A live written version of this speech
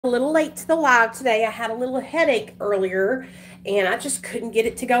a little late to the live today. I had a little headache earlier and I just couldn't get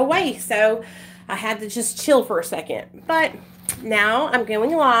it to go away. So I had to just chill for a second. But now I'm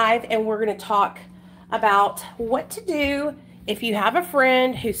going live and we're going to talk about what to do if you have a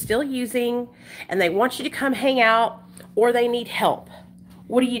friend who's still using and they want you to come hang out or they need help.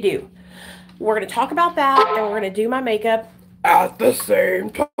 What do you do? We're going to talk about that and we're going to do my makeup at the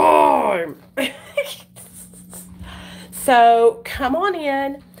same time. So come on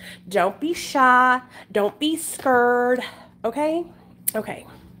in. Don't be shy. Don't be scared. Okay? Okay.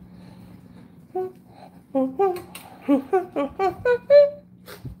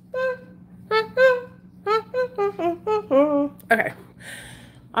 Okay.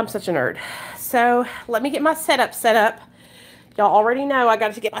 I'm such a nerd. So let me get my setup set up. Y'all already know I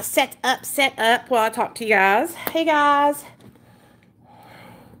got to get my set up while I talk to you guys. Hey guys.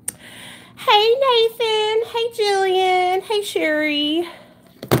 Hey Nathan. Hey Jillian. Hey Sherry.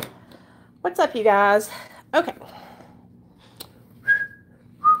 What's up, you guys? Okay.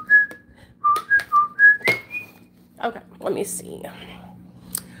 Okay, let me see.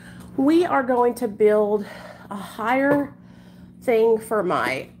 We are going to build a higher thing for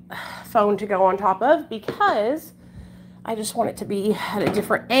my phone to go on top of because I just want it to be at a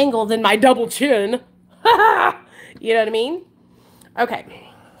different angle than my double chin. You know what I mean? Okay.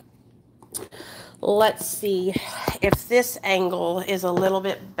 Let's see if this angle is a little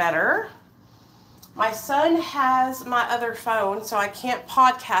bit better. My son has my other phone, so I can't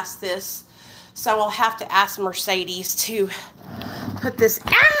podcast this. So I'll have to ask Mercedes to put this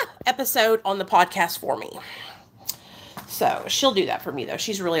episode on the podcast for me. So she'll do that for me, though.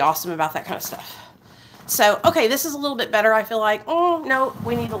 She's really awesome about that kind of stuff. So, okay, this is a little bit better. I feel like, oh, no,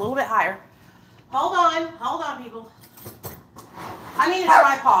 we need a little bit higher. Hold on, people. I need a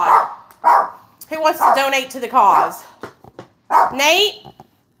tripod. Who wants to donate to the cause? Nate?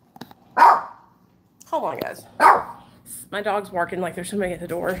 Hold on, guys. My dog's barking like there's somebody at the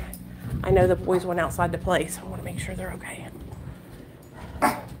door. I know the boys went outside to play, so I want to make sure they're okay.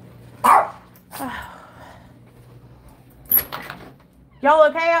 Y'all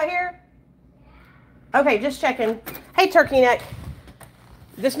okay out here? Okay, just checking. Hey, turkey neck.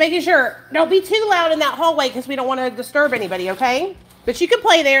 Just making sure. Don't be too loud in that hallway because we don't want to disturb anybody, okay? But you can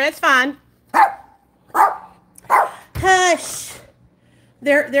play there. That's fine. Hush.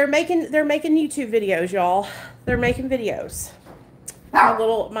 They're making YouTube videos, y'all. They're making videos. My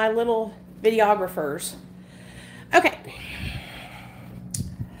little videographers. Okay.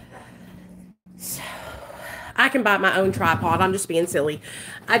 So I can buy my own tripod. I'm just being silly.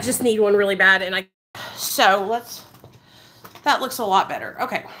 I just need one really bad, and that looks a lot better.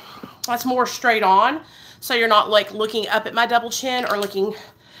 Okay. That's more straight on. So you're not like looking up at my double chin or looking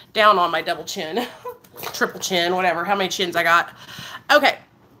down on my double chin. Triple chin, whatever. How many chins I got. Okay.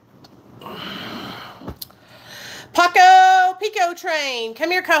 Pico Train.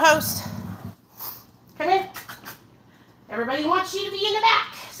 Come here, co-host. Come here. Everybody wants you to be in the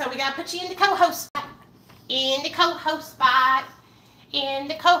back. So we got to put you in the co-host spot. In the co-host spot. In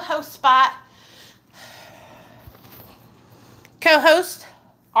the co-host spot. Co-host,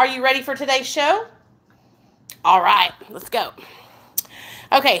 are you ready for today's show? All right, let's go.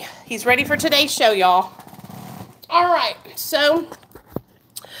 Okay, he's ready for today's show, y'all. All right, so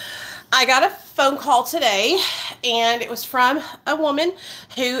I got a phone call today, and it was from a woman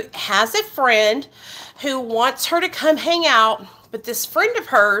who has a friend who wants her to come hang out, but this friend of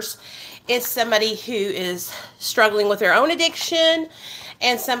hers is somebody who is struggling with their own addiction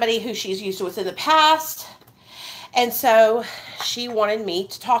and somebody who she's used with in the past. And so she wanted me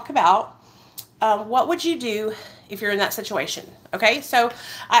to talk about what would you do if you're in that situation. Okay, so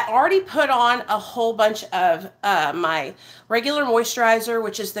I already put on a whole bunch of my regular moisturizer,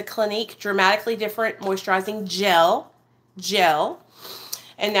 which is the Clinique Dramatically Different Moisturizing Gel.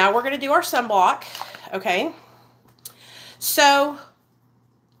 And now we're going to do our sunblock. Okay, so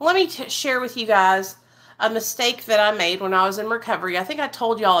let me share with you guys a mistake that I made when I was in recovery. I think I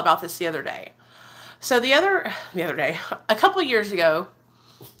told y'all about this the other day. So the other day, a couple years ago,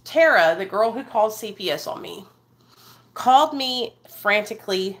 Tara, the girl who called CPS on me, called me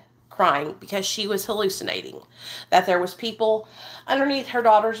frantically crying because she was hallucinating that there was people underneath her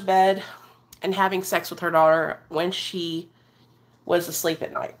daughter's bed and having sex with her daughter when she was asleep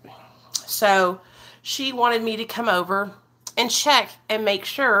at night. So she wanted me to come over and check and make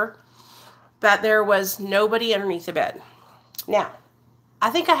sure that there was nobody underneath the bed. Now, I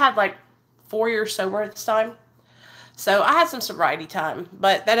think I had like 4 years sober at this time. So I had some sobriety time,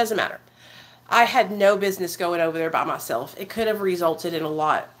 but that doesn't matter. I had no business going over there by myself. It could have resulted in a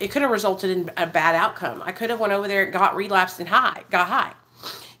lot. It could have resulted in a bad outcome. I could have went over there and got relapsed and got high.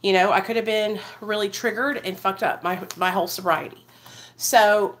 You know, I could have been really triggered and fucked up my whole sobriety.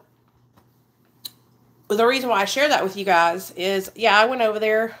 So the reason why I share that with you guys is, yeah, I went over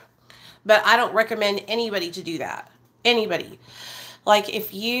there, but I don't recommend anybody to do that. Anybody. Like,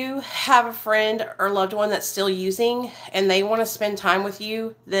 if you have a friend or loved one that's still using and they want to spend time with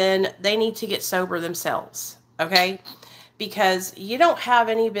you, then they need to get sober themselves, okay? Because you don't have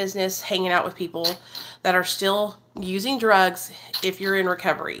any business hanging out with people that are still using drugs if you're in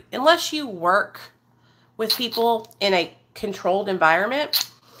recovery. Unless you work with people in a controlled environment,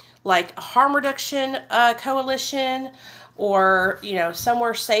 like a harm reduction coalition, or, you know,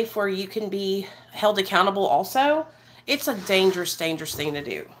 somewhere safe where you can be held accountable also. It's a dangerous, dangerous thing to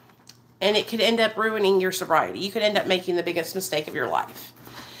do. And it could end up ruining your sobriety. You could end up making the biggest mistake of your life.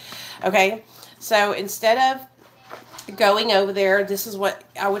 Okay? So instead of going over there, this is what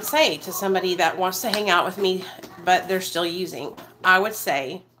I would say to somebody that wants to hang out with me, but they're still using. I would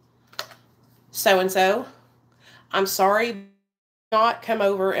say, so-and-so, I'm sorry, not come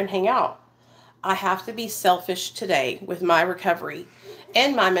over and hang out. I have to be selfish today with my recovery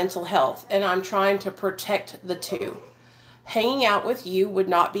and my mental health, and I'm trying to protect the two. Hanging out with you would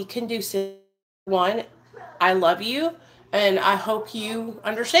not be conducive. One, I love you, and I hope you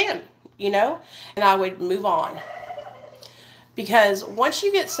understand, you know, and I would move on. Because once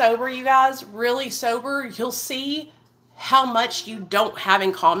you get sober, you guys, really sober, you'll see how much you don't have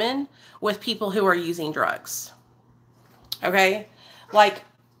in common with people who are using drugs. Okay? Like,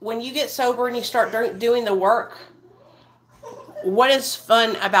 when you get sober and you start doing the work, what is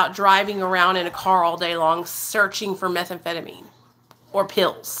fun about driving around in a car all day long searching for methamphetamine or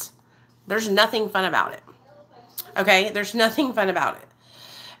pills? There's nothing fun about it. Okay? There's nothing fun about it.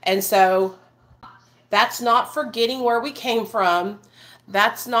 And so that's not forgetting where we came from.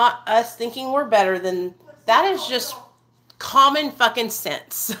 That's not us thinking we're better than, that is just common fucking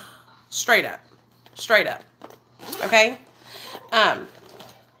sense. Straight up. Straight up. Okay?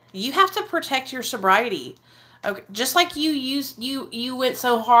 You have to protect your sobriety. Okay, just like you went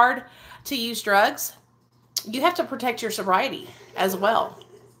so hard to use drugs, you have to protect your sobriety as well.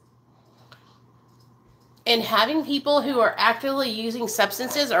 And having people who are actively using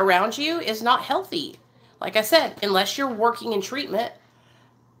substances around you is not healthy. Like I said, unless you're working in treatment,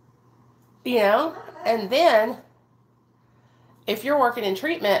 you know, and then if you're working in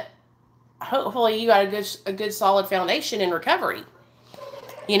treatment, hopefully you got a good solid foundation in recovery.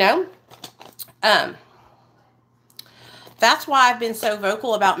 You know, that's why I've been so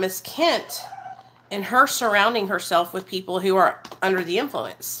vocal about Miss Kent and her surrounding herself with people who are under the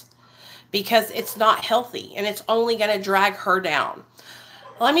influence, because it's not healthy and it's only going to drag her down.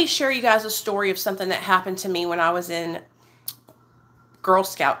 Let me share you guys a story of something that happened to me when I was in Girl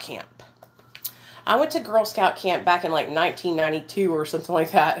Scout camp. I went to Girl Scout camp back in like 1992 or something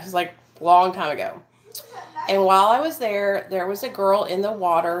like that. It was like a long time ago. And while I was there, there was a girl in the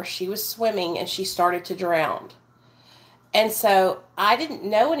water. She was swimming and she started to drown. And so I didn't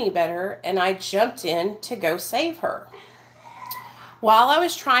know any better, and I jumped in to go save her. While I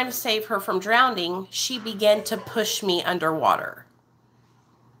was trying to save her from drowning, she began to push me underwater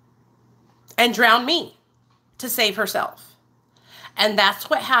and drown me to save herself. And that's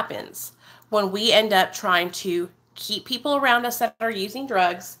what happens when we end up trying to keep people around us that are using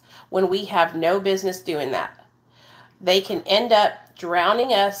drugs when we have no business doing that. They can end up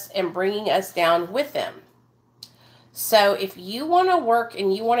drowning us and bringing us down with them. So if you want to work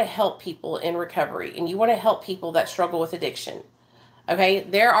and you want to help people in recovery and you want to help people that struggle with addiction, okay,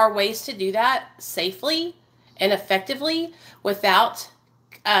 there are ways to do that safely and effectively without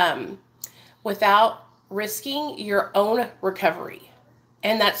risking your own recovery.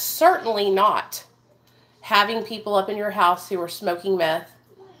 And that's certainly not having people up in your house who are smoking meth,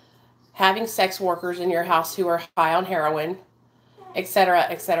 having sex workers in your house who are high on heroin, etc.,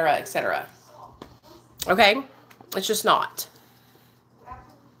 etc., etc. Okay? It's just not.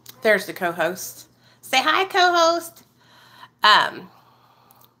 There's the co-host. Say hi, co-host.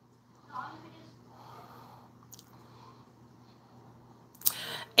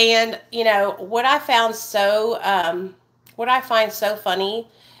 And, you know, what I find so funny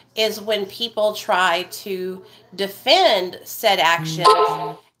is when people try to defend said actions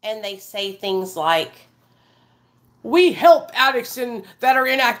and they say things like, we help addicts that are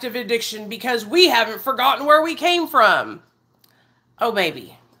in active addiction because we haven't forgotten where we came from. Oh,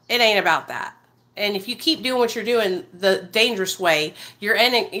 baby, it ain't about that. And if you keep doing what you're doing the dangerous way, you're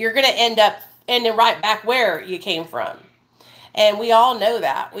going to end up ending right back where you came from. And we all know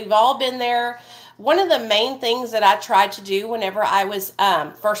that. We've all been there. One of the main things that I tried to do whenever I was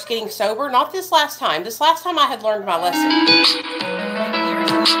first getting sober, not this last time. This last time I had learned my lesson.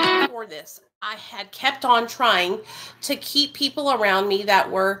 this. I had kept on trying to keep people around me that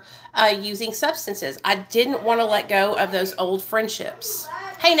were using substances. I didn't want to let go of those old friendships.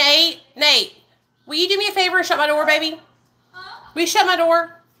 Hey, Nate, will you do me a favor and shut my door, baby? Will you shut my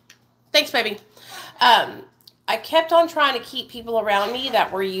door? Thanks, baby. I kept on trying to keep people around me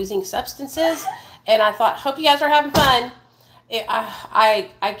that were using substances, and I thought, hope you guys are having fun.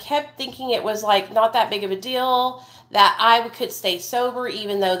 I kept thinking it was like not that big of a deal, that I could stay sober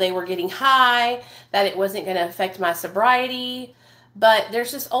even though they were getting high, that it wasn't going to affect my sobriety. But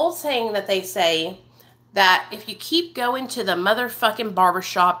there's this old saying that they say that if you keep going to the motherfucking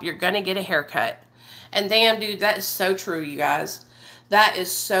barbershop, you're going to get a haircut. And damn, dude, that is so true, you guys. That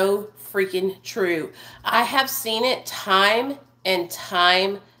is so freaking true. I have seen it time and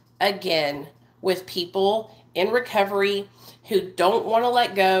time again with people in recovery who don't want to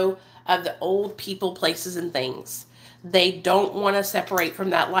let go of the old people, places, and things. They don't want to separate from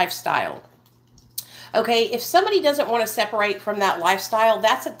that lifestyle. Okay, if somebody doesn't want to separate from that lifestyle,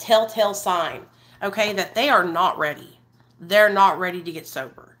 that's a telltale sign, okay, that they are not ready. They're not ready to get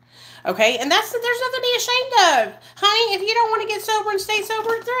sober. Okay, and there's nothing to be ashamed of. Honey, if you don't want to get sober and stay sober,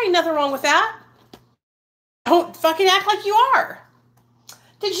 there ain't nothing wrong with that. Don't fucking act like you are.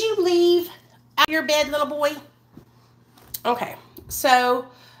 Did you leave out of your bed, little boy? Okay, so,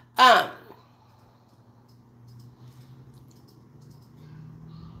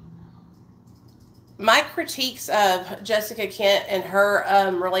 my critiques of Jessica Kent and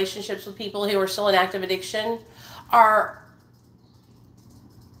her relationships with people who are still in active addiction are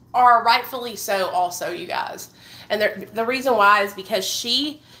rightfully so also, you guys. And the reason why is because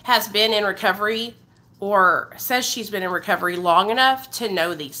she has been in recovery, or says she's been in recovery long enough to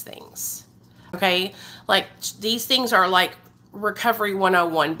know these things. Okay? Like, these things are like recovery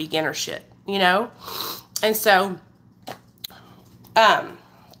 101 beginner shit, you know? And so,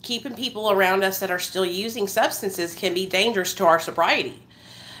 keeping people around us that are still using substances can be dangerous to our sobriety.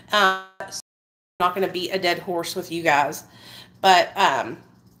 So I'm not going to beat a dead horse with you guys, but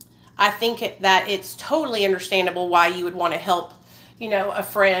I think that it's totally understandable why you would want to help, you know, a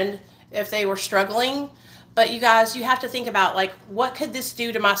friend if they were struggling. But you guys, you have to think about, like, what could this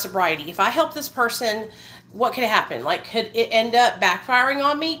do to my sobriety? If I help this person, what could happen? Like, could it end up backfiring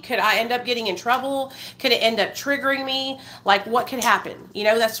on me? Could I end up getting in trouble? Could it end up triggering me? Like, what could happen? You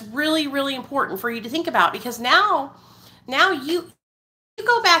know, that's really, really important for you to think about, because now you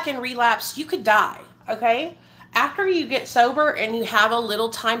go back and relapse, you could die, okay? After you get sober and you have a little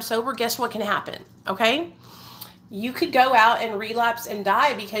time sober, guess what can happen, okay? You could go out and relapse and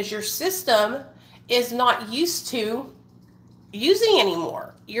die because your system is not used to using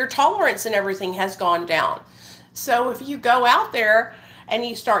anymore. Your tolerance and everything has gone down. So if you go out there and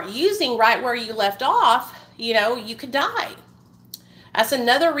you start using right where you left off, you know, you could die. That's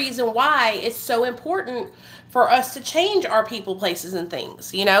another reason why it's so important for us to change our people, places, and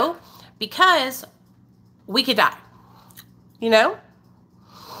things, you know, because we could die, you know?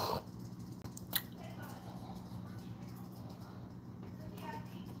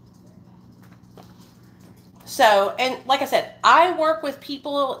 So, and like I said, I work with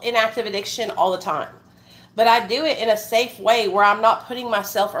people in active addiction all the time, but I do it in a safe way where I'm not putting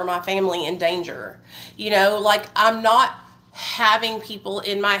myself or my family in danger. You know, like, I'm not having people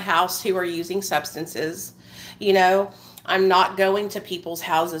in my house who are using substances. You know, I'm not going to people's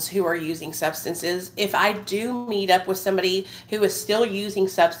houses who are using substances. If I do meet up with somebody who is still using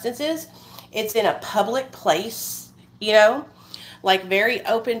substances, it's in a public place, you know, like very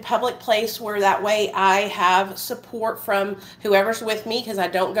open public place, where that way I have support from whoever's with me, because I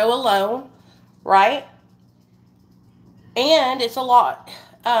don't go alone, right? And it's a lot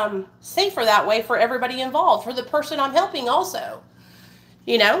safer that way for everybody involved, for the person I'm helping also,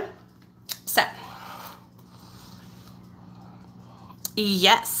 you know? So,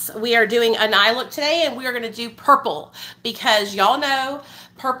 yes, we are doing an eye look today, and we are going to do purple, because y'all know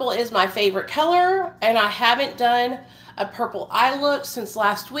purple is my favorite color, and I haven't done a purple eye look since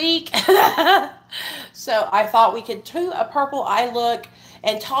last week. So I thought we could do a purple eye look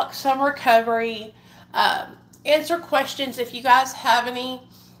and talk some recovery, answer questions if you guys have any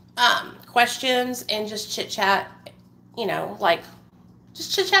questions, and just chit chat, you know, like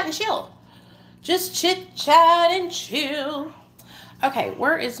just chit chat and chill. Just chit chat and chill. Okay,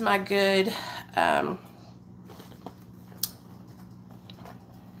 where is my good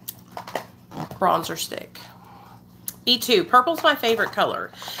bronzer stick? E2. Purple's my favorite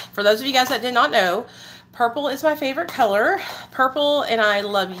color. For those of you guys that did not know, purple is my favorite color. Purple, and I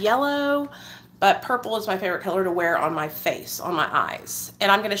love yellow, but purple is my favorite color to wear on my face, on my eyes.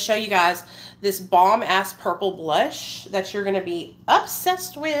 And I'm going to show you guys this bomb-ass purple blush that you're going to be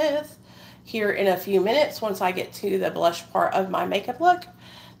obsessed with. here in a few minutes once I get to the blush part of my makeup look.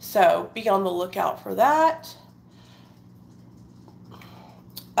 So be on the lookout for that.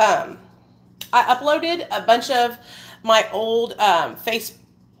 I uploaded a bunch of my old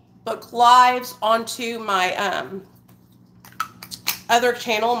Facebook lives onto my other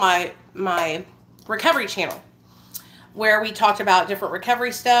channel, my recovery channel, where we talked about different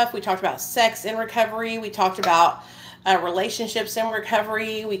recovery stuff. We talked about sex in recovery. We talked about relationships in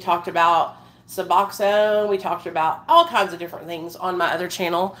recovery. We talked about Suboxone. We talked about all kinds of different things on my other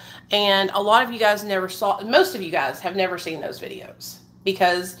channel. And a lot of you guys never saw, most of you guys have never seen those videos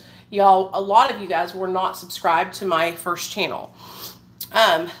because y'all, a lot of you guys were not subscribed to my first channel.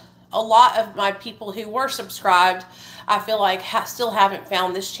 A lot of my people who were subscribed, I feel like still haven't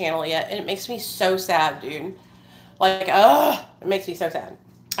found this channel yet. And it makes me so sad, dude. Like, it makes me so sad.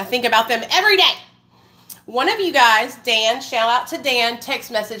 I think about them every day. One of you guys, Dan, shout out to Dan,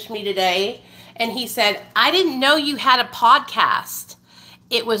 text messaged me today. And he said, I didn't know you had a podcast.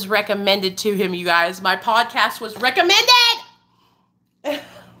 It was recommended to him, you guys. My podcast was recommended.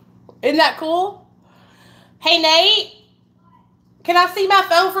 Isn't that cool? Hey, Nate. Can I see my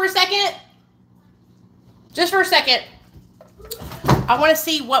phone for a second? Just for a second. I want to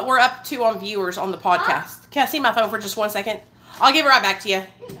see what we're up to on viewers on the podcast. Can I see my phone for just 1 second? I'll give it right back to you.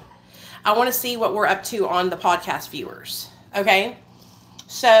 I want to see what we're up to on the podcast viewers. Okay?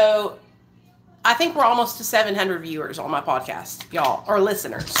 So, I think we're almost to 700 viewers on my podcast, y'all. Or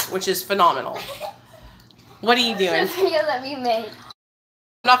listeners, which is phenomenal. What are you doing? The video that we made.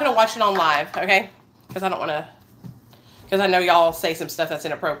 I'm not going to watch it on live, okay? Because I don't want to... Because I know y'all say some stuff that's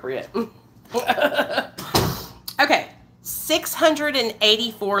inappropriate. Okay.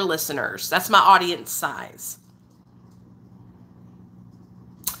 684 listeners. That's my audience size.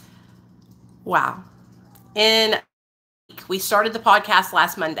 Wow. We started the podcast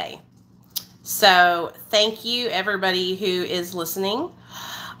last Monday. So thank you, everybody who is listening.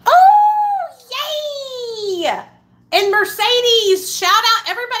 Oh, yay! And Mercedes, shout out.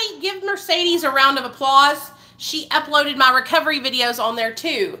 Everybody give Mercedes a round of applause. She uploaded my recovery videos on there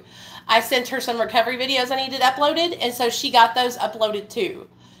too. I sent her some recovery videos I needed uploaded, and so she got those uploaded too.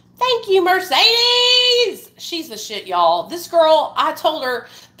 Thank you, Mercedes. She's the shit, y'all. This girl, I told her,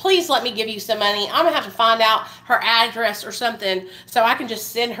 please let me give you some money. I'm going to have to find out her address or something so I can just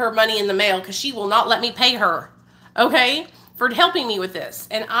send her money in the mail because she will not let me pay her, okay, for helping me with this.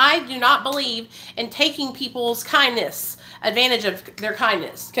 And I do not believe in taking people's kindness, advantage of their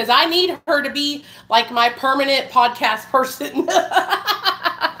kindness, because I need her to be like my permanent podcast person.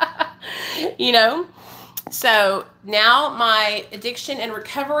 You know? So now my addiction and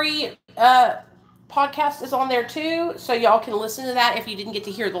recovery podcast is on there too. So y'all can listen to that if you didn't get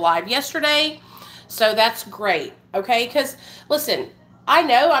to hear the live yesterday. So that's great. Okay? Because listen, I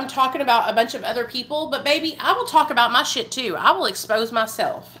know I'm talking about a bunch of other people, but baby, I will talk about my shit too. I will expose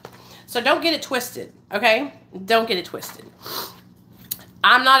myself. So don't get it twisted. Okay? Don't get it twisted.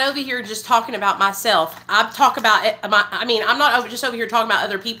 I'm not over here just talking about myself. I'm not just over here talking about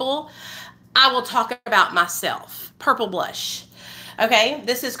other people. I will talk about myself. Purple blush. Okay,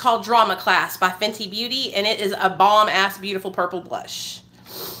 this is called Drama Class by Fenty Beauty, and it is a bomb-ass beautiful purple blush.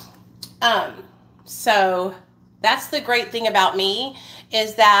 So that's the great thing about me,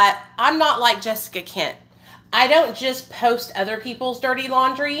 is that I'm not like Jessica Kent. I don't just post other people's dirty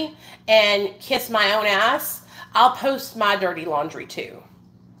laundry and kiss my own ass. I'll post my dirty laundry too.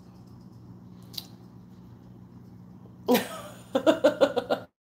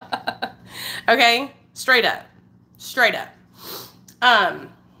 Okay, straight up. I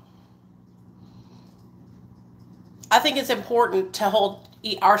think it's important to hold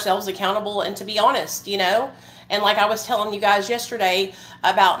ourselves accountable and to be honest, you know? And like I was telling you guys yesterday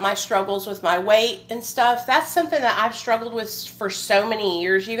about my struggles with my weight and stuff, that's something that I've struggled with for so many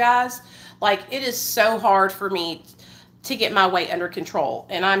years, you guys. Like, it is so hard for me to get my weight under control,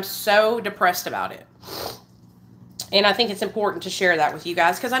 and I'm so depressed about it. And I think it's important to share that with you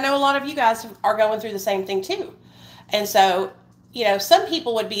guys because I know a lot of you guys are going through the same thing too. And so, you know, some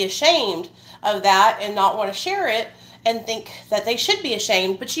people would be ashamed of that and not want to share it and think that they should be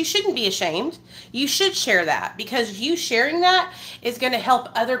ashamed, but you shouldn't be ashamed. You should share that because you sharing that is going to help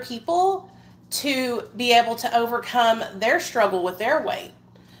other people to be able to overcome their struggle with their weight,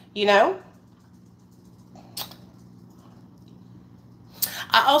 you know?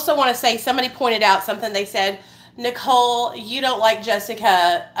 I also want to say, somebody pointed out something. They said, Nicole, you don't like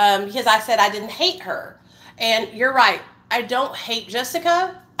Jessica because I said I didn't hate her. And you're right. I don't hate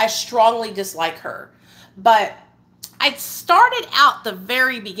Jessica. I strongly dislike her. But I started out the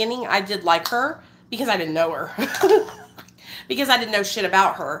very beginning, I did like her because I didn't know her. because I didn't know shit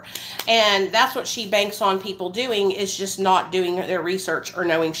about her. And that's what she banks on people doing, is just not doing their research or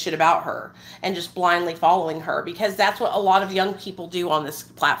knowing shit about her and just blindly following her, because that's what a lot of young people do on this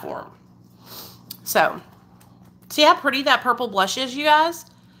platform. So, see how pretty that purple blush is, you guys?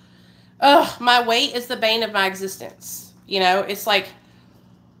 Ugh, my weight is the bane of my existence. You know, it's like,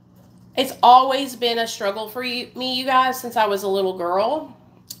 it's always been a struggle for me, you guys, since I was a little girl.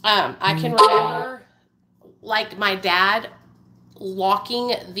 I can remember, like, my dad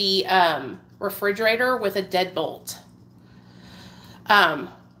locking the refrigerator with a deadbolt. And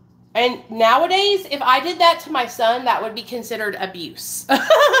nowadays, if I did that to my son, that would be considered abuse.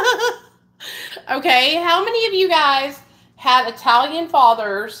 Okay, how many of you guys had Italian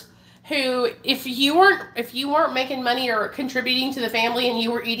fathers who, if you weren't making money or contributing to the family and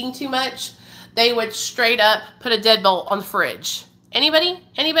you were eating too much, they would straight up put a deadbolt on the fridge? Anybody?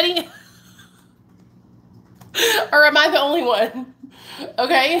 Anybody? Or am I the only one?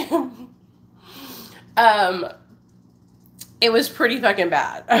 Okay. It was pretty fucking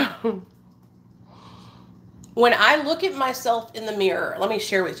bad. When I look at myself in the mirror, let me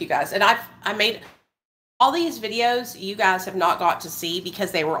share with you guys. And I made all these videos you guys have not got to see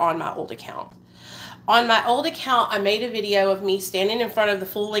because they were on my old account. On my old account, I made a video of me standing in front of the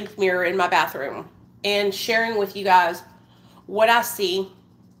full-length mirror in my bathroom and sharing with you guys what I see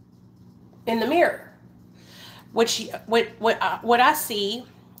in the mirror. What I see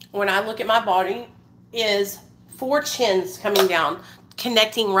when I look at my body is 4 chins coming down,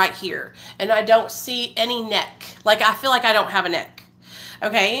 connecting right here. And I don't see any neck. Like, I feel like I don't have a neck.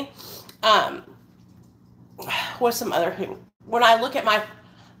 Okay? What's some other thing? When I look at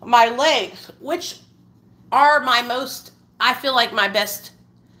my legs, which are my most, I feel like my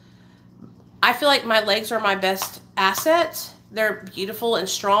legs are my best asset. They're beautiful and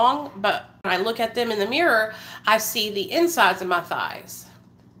strong, but when I look at them in the mirror, I see the insides of my thighs.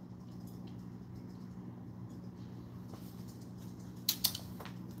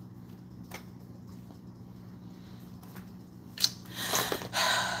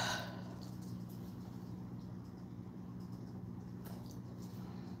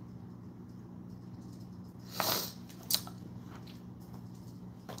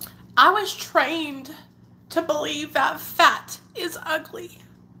 I was trained to believe that fat is ugly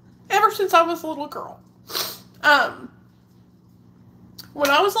ever since I was a little girl. When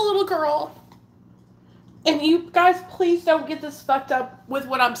I was a little girl, and you guys please don't get this fucked up with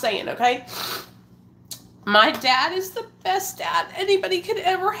what I'm saying, okay? My dad is the best dad anybody could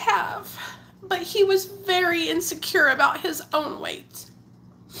ever have, but he was very insecure about his own weight.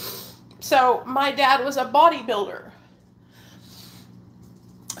 So my dad was a bodybuilder.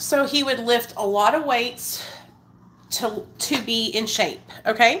 So he would lift a lot of weights to be in shape,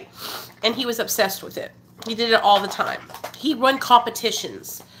 okay? And he was obsessed with it. He did it all the time. He won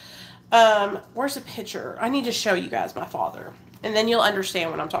competitions. Where's a picture? I need to show you guys my father, and then you'll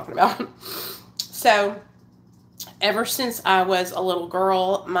understand what I'm talking about. So, ever since I was a little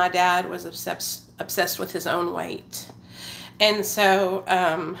girl, my dad was obsessed with his own weight. And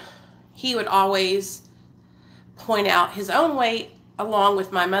so, he would always point out his own weight along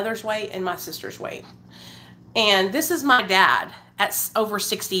with my mother's weight and my sister's weight. And this is my dad at over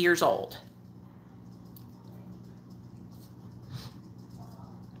 60 years old.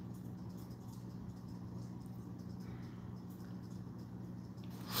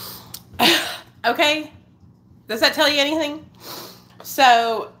 Okay? Does that tell you anything?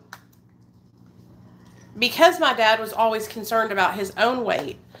 So, because my dad was always concerned about his own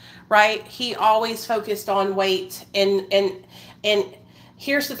weight, right? He always focused on weight, and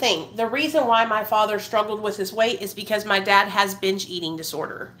here's the thing. The reason why my father struggled with his weight is because my dad has binge eating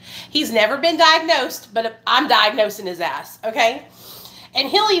disorder. He's never been diagnosed, but I'm diagnosing his ass, okay? And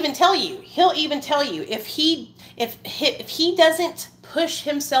he'll even tell you if he doesn't push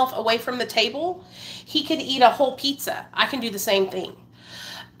himself away from the table, he could eat a whole pizza. I can do the same thing.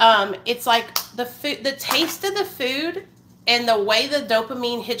 It's like the taste of the food and the way the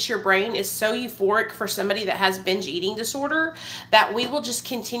dopamine hits your brain is so euphoric for somebody that has binge eating disorder that we will just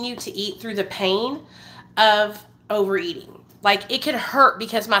continue to eat through the pain of overeating. Like, it could hurt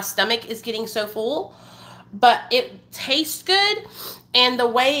because my stomach is getting so full, but it tastes good. And the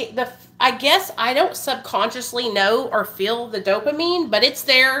way I guess I don't subconsciously know or feel the dopamine, but it's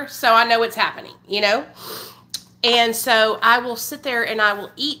there, so I know it's happening, you know? And so I will sit there and I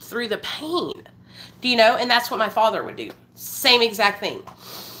will eat through the pain, do you know? And that's what my father would do. Same exact thing.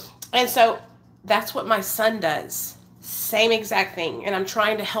 And so that's what my son does. Same exact thing. And I'm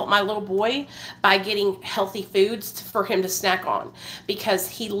trying to help my little boy by getting healthy foods for him to snack on, because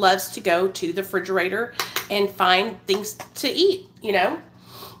he loves to go to the refrigerator and find things to eat, you know?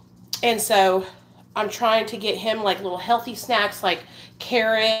 And so I'm trying to get him like little healthy snacks like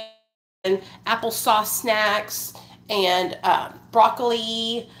carrot and applesauce snacks and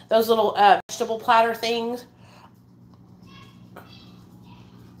broccoli, those little vegetable platter things.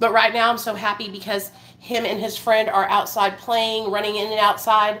 But right now I'm so happy because him and his friend are outside playing, running in and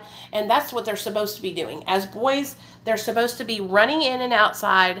outside, and that's what they're supposed to be doing. As boys, they're supposed to be running in and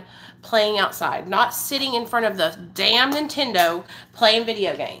outside, playing outside, not sitting in front of the damn Nintendo playing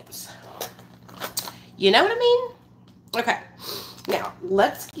video games. You know what I mean? Okay, now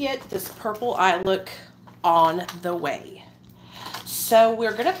let's get this purple eye look on the way. So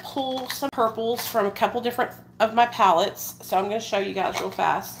we're going to pull some purples from a couple different of my palettes. So I'm going to show you guys real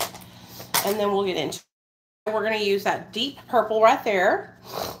fast, and then we'll get into it. We're going to use that deep purple right there.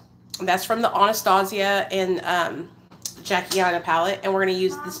 That's from the Anastasia and Jackie Aina palette. And we're going to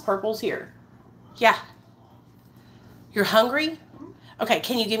use this purples here. Yeah. You're hungry? Okay,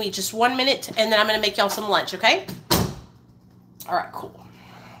 can you give me just 1 minute, and then I'm going to make y'all some lunch, okay? All right, cool.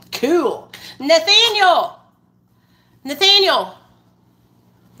 Cool. Nathaniel! Nathaniel!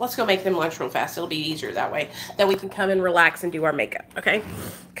 Let's go make them lunch real fast. It'll be easier that way. Then we can come and relax and do our makeup, okay?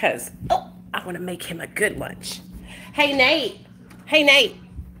 Because, I want to make him a good lunch. Hey, Nate. Hey, Nate.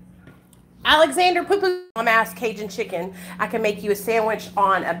 Alexander Poo-Poo. I'm asked Cajun chicken. I can make you a sandwich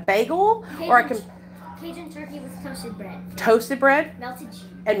on a bagel, or I can... Cajun turkey with toasted bread. Toasted bread? Melted cheese.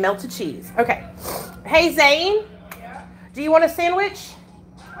 And melted cheese. Okay. Hey, Zane. Yeah? Do you want a sandwich?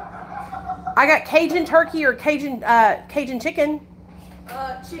 I got Cajun turkey or Cajun chicken.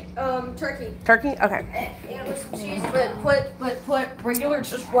 Turkey. Turkey? Okay. Yeah, with some cheese, but put regular,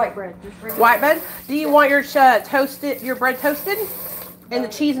 just white bread. Just regular. White bread? Do you want your your bread toasted and the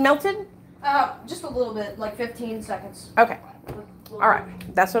cheese melted? Just a little bit, like 15 seconds. Okay. All right.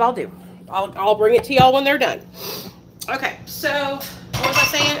 That's what I'll do. I'll bring it to y'all when they're done. Okay. So what was I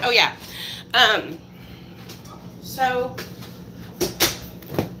saying? Oh yeah. So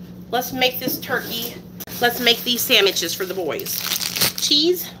let's make this turkey. Let's make these sandwiches for the boys.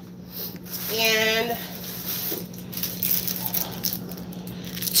 Cheese and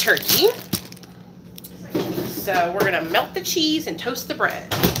turkey. So we're gonna melt the cheese and toast the bread.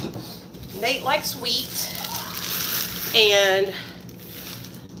 Nate likes wheat, and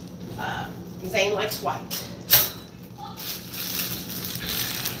Zane likes white.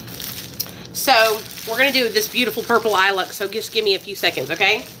 So we're gonna do this beautiful purple eye look. So just give me a few seconds,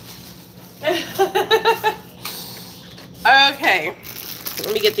 okay? Okay.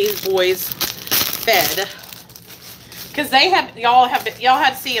 Let me get these boys fed, because y'all had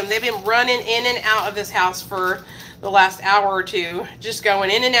to see them. They've been running in and out of this house for the last hour or two, just going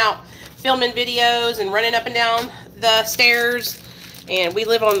in and out, filming videos and running up and down the stairs. And we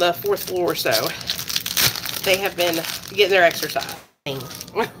live on the 4th floor, so they have been getting their exercise.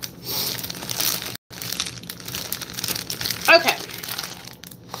 Okay.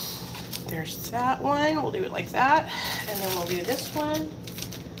 There's that one. We'll do it like that. And then we'll do this one.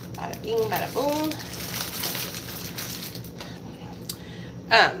 Bada bing, bada boom.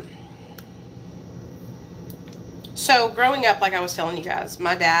 So growing up, like I was telling you guys,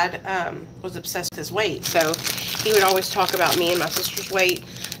 my dad was obsessed with his weight. So he would always talk about me and my sister's weight,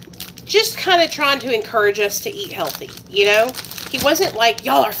 just kind of trying to encourage us to eat healthy, you know? He wasn't like,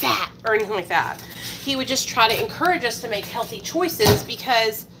 y'all are fat or anything like that. He would just try to encourage us to make healthy choices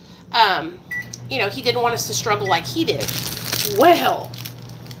because, you know, he didn't want us to struggle like he did. Well,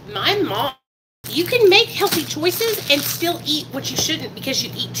 my mom, you can make healthy choices and still eat what you shouldn't because you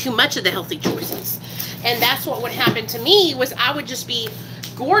eat too much of the healthy choices. And that's what would happen to me, was I would just be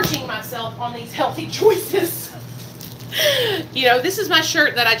gorging myself on these healthy choices. You know, this is my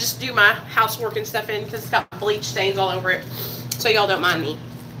shirt that I just do my housework and stuff in because it's got bleach stains all over it. So y'all don't mind me.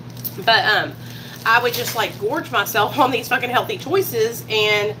 But I would just like gorge myself on these fucking healthy choices,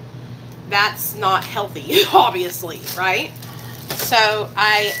 and that's not healthy, obviously, right? So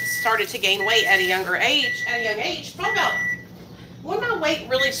I started to gain weight at a young age. Probably about when my weight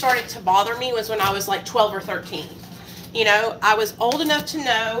really started to bother me was when I was like 12 or 13. You know, I was old enough to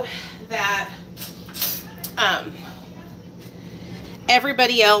know that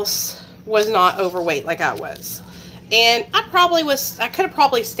everybody else was not overweight like I was. And I could have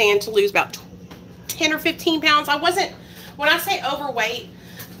probably stand to lose about 10 or 15 pounds. I wasn't, when I say overweight,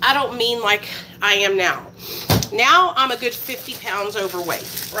 I don't mean like I am now. Now I'm a good 50 pounds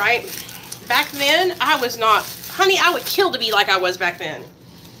overweight, right? Back then, I was not, honey, I would kill to be like I was back then.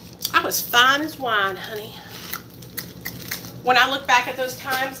 I was fine as wine, honey. when I look back at those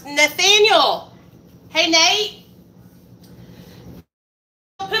times. Nathaniel! Hey, Nate!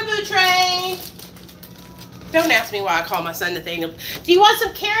 Poo-poo train! Don't ask me why I call my son Nathaniel. Do you want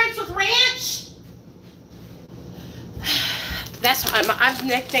some carrots with ranch? That's I've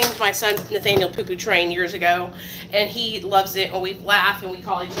nicknamed my son Nathaniel Poo-poo Train years ago, and he loves it, and we laugh, and we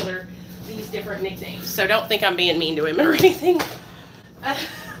call each other these different nicknames. So don't think I'm being mean to him or anything.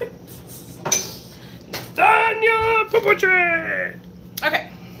 Nathaniel Poo-poo Train! Okay.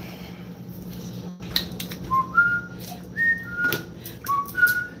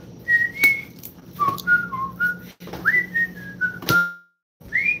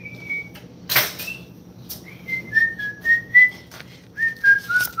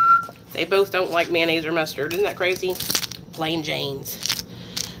 They both don't like mayonnaise or mustard. Isn't that crazy? Plain Janes.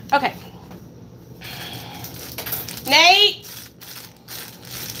 Okay. Nate!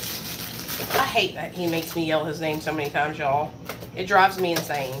 I hate that he makes me yell his name so many times, y'all. It drives me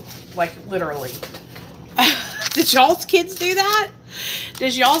insane. Like, literally. Did y'all's kids do that?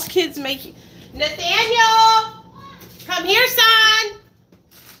 Does y'all's kids make you... Nathaniel! Come here, son!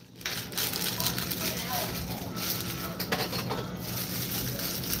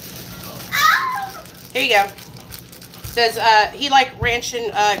 Here you go. Does he like ranch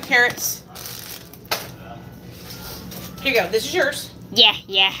and carrots? Here you go. This is yours. Yeah.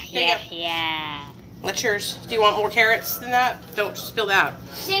 That's yours. Do you want more carrots than that? Don't spill that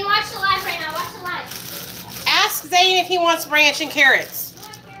out. Zane, watch the live right now. Watch the live. Ask Zane if he wants ranch and carrots.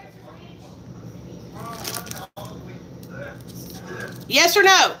 Yes or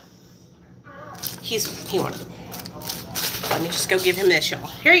no? He wants it. Let me just go give him this, y'all.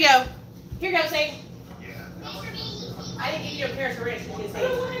 Here you go. Here you go, Zane. I didn't give you a carrot or ranch.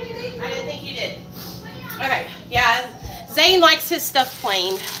 I didn't think you did. Okay, yeah. Zane likes his stuff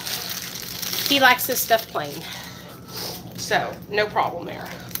plain. He likes his stuff plain. So, no problem there.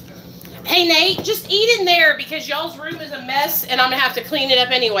 Hey, Nate, just eat in there because y'all's room is a mess and I'm going to have to clean it up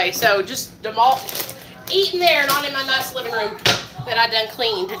anyway. So, just eat in there, not in my nice living room that I done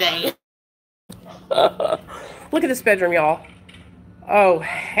cleaned today. Look at this bedroom, y'all. Oh,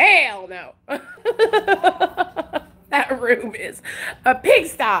 hell no. That room is a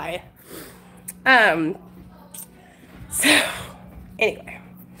pigsty. So, anyway.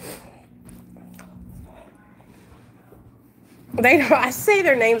 I say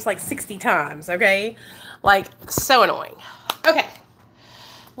their names like 60 times, okay? Like, so annoying. Okay.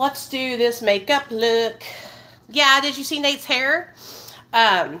 Let's do this makeup look. Yeah, did you see Nate's hair?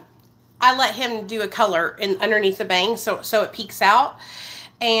 I let him do a color underneath the bangs so it peeks out.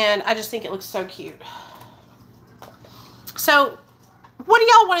 And I just think it looks so cute. So, what do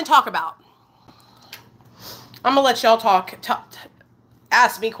y'all want to talk about? I'm going to let y'all talk,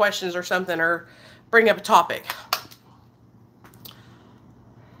 ask me questions or something, or bring up a topic.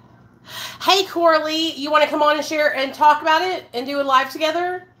 Hey, Coralie, you want to come on and share and talk about it and do a live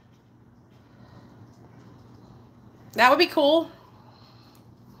together? That would be cool.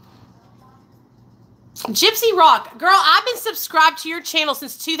 Gypsy Rock. Girl, I've been subscribed to your channel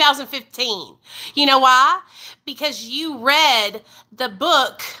since 2015. You know why? Because you read the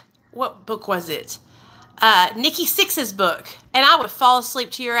book. What book was it? Nikki Sixx's book. And I would fall asleep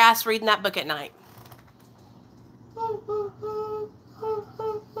to your ass reading that book at night.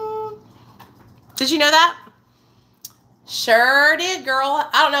 Did you know that? Sure did, girl.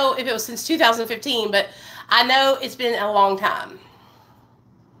 I don't know if it was since 2015, but I know it's been a long time.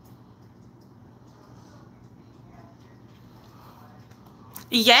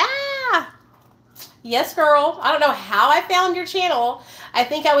 Yeah. Yes, girl. I don't know how I found your channel. I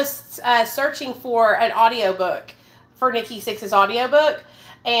think I was searching for an audiobook for Nikki Sixx's audiobook,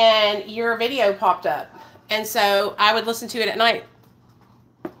 and your video popped up. And so I would listen to it at night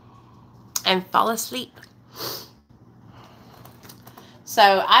and fall asleep.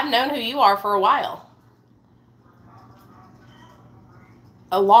 So I've known who you are for a while.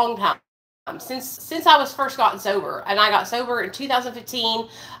 A long time. Since I was first gotten sober, and I got sober in 2015.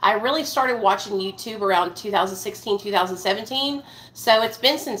 I really started watching YouTube around 2016, 2017. So it's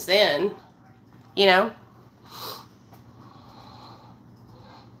been since then, you know.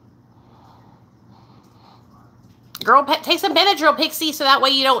 Girl, take some Benadryl, Pixie, so that way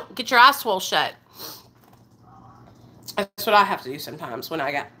you don't get your eyes swole shut. That's what I have to do sometimes when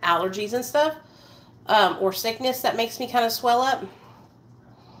I got allergies and stuff, or sickness that makes me kind of swell up.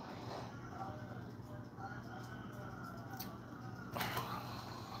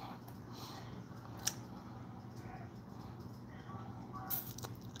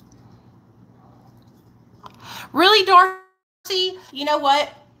 Really, Darcy? You know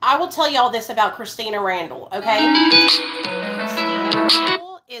what? I will tell y'all this about Christina Randall, okay?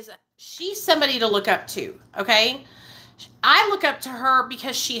 she's somebody to look up to, okay? I look up to her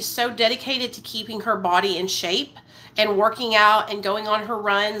because she's so dedicated to keeping her body in shape and working out and going on her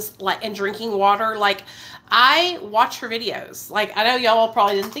runs, like, and drinking water. Like, I watch her videos. Like, I know y'all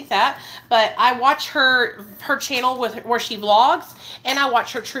probably didn't think that, but I watch her channel where she vlogs, and I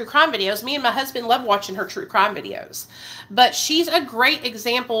watch her true crime videos. Me and my husband love watching her true crime videos. But she's a great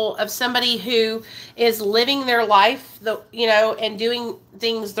example of somebody who is living their life, and doing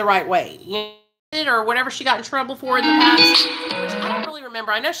things the right way. Or whatever she got in trouble for in the past, which I don't really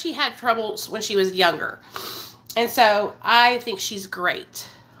remember. I know she had troubles when she was younger. And so I think she's great.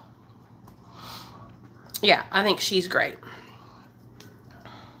 Yeah, I think she's great.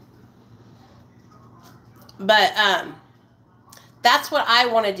 But that's what I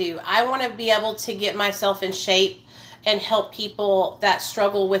want to do. I want to be able to get myself in shape and help people that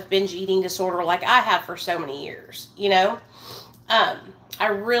struggle with binge eating disorder like I have for so many years, I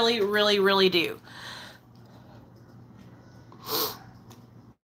really, really, really do.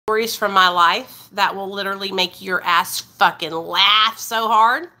 Stories from my life that will literally make your ass fucking laugh so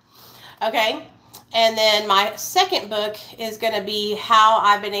hard. Okay? And then my second book is going to be how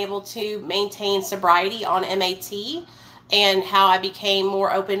I've been able to maintain sobriety on MAT and how I became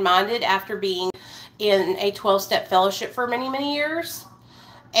more open-minded after being in a 12-step fellowship for many, many years.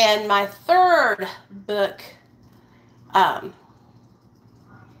 And my third book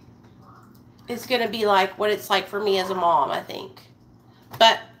is going to be like what it's like for me as a mom, I think.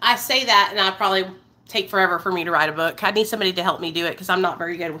 But I say that, and I probably take forever for me to write a book. I need somebody to help me do it because I'm not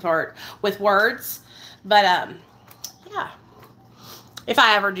very good with words. But yeah, if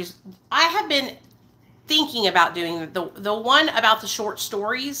I ever do, I have been thinking about doing the one about the short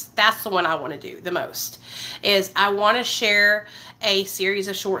stories. That's the one I want to do the most. Is I want to share a series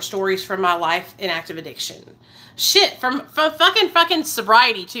of short stories from my life in active addiction. Shit, from fucking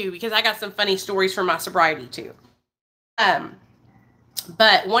sobriety too, because I got some funny stories from my sobriety too.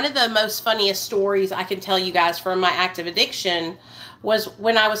 But one of the most funniest stories I can tell you guys from my active addiction was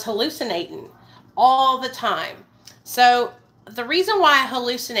when I was hallucinating all the time. So the reason why I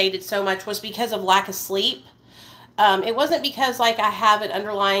hallucinated so much was because of lack of sleep. It wasn't because like I have an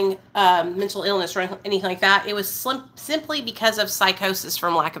underlying mental illness or anything like that. It was simply because of psychosis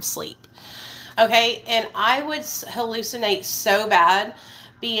from lack of sleep. Okay, and I would hallucinate so bad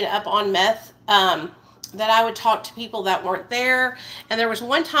being up on meth that I would talk to people that weren't there. And there was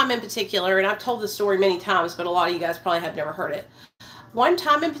one time in particular, and I've told this story many times, but a lot of you guys probably have never heard it. One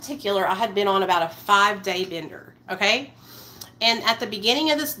time in particular, I had been on about a 5-day bender, okay? And at the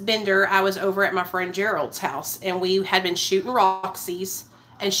beginning of this bender, I was over at my friend Gerald's house, and we had been shooting Roxy's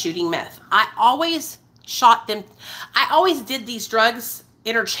and shooting meth. I always shot them. I always did these drugs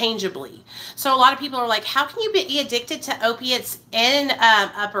interchangeably. So a lot of people are like, how can you be addicted to opiates and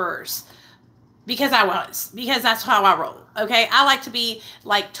uppers? Because that's how I roll. Okay. I like to be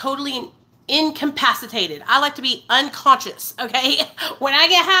like totally incapacitated. I like to be unconscious. Okay. When I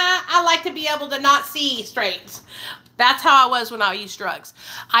get high, I like to be able to not see straight. That's how I was when I used drugs.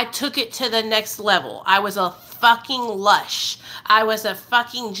 I took it to the next level. I was a fucking lush. I was a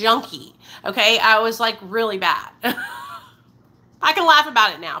fucking junkie. Okay. I was like really bad. I can laugh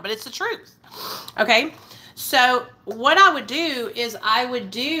about it now, but it's the truth. Okay. So what I would do is I would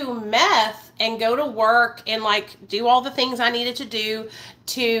do meth and go to work and like do all the things I needed to do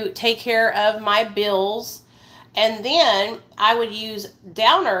to take care of my bills. And then I would use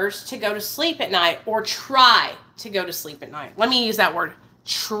downers to go to sleep at night, or try to go to sleep at night. Let me use that word,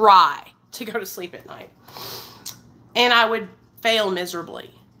 try to go to sleep at night. And I would fail miserably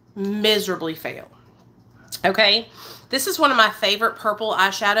fail. Okay. This is one of my favorite purple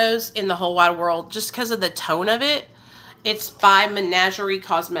eyeshadows in the whole wide world just because of the tone of it. It's by Menagerie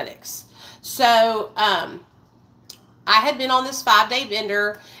Cosmetics. So, I had been on this 5-day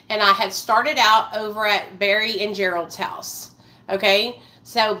bender, and I had started out over at Barry and Gerald's house. Okay?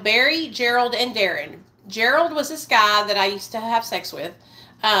 So, Barry, Gerald, and Darren. Gerald was this guy that I used to have sex with,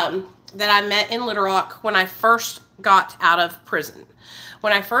 that I met in Little Rock when I first got out of prison.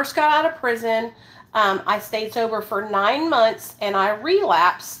 When I first got out of prison, I stayed sober for 9 months, and I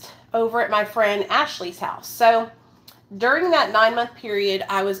relapsed over at my friend Ashley's house. So during that 9-month period,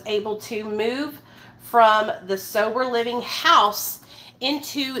 I was able to move from the sober living house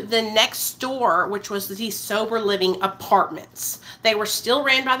into the next door, which was the sober living apartments. They were still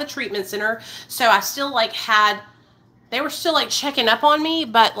ran by the treatment center. So I still they were still checking up on me,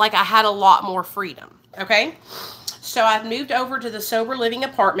 but I had a lot more freedom. Okay. So I moved over to the sober living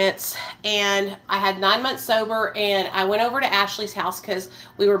apartments, and I had 9 months sober, and I went over to Ashley's house because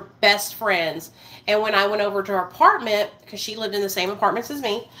we were best friends. And when I went over to her apartment, because she lived in the same apartments as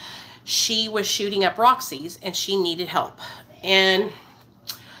me, she was shooting up Roxy's and she needed help. And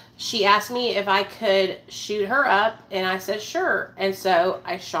she asked me if I could shoot her up, and I said sure. And so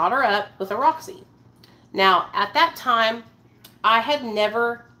I shot her up with a Roxy. Now, at that time, I had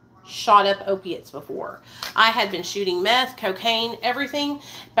never shot up opiates before. I had been shooting meth, cocaine, everything,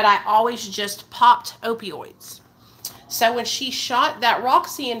 but I always just popped opioids. So when she shot that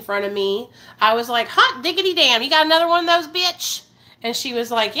Roxy in front of me, I was like, hot diggity damn, you got another one of those, bitch? And she was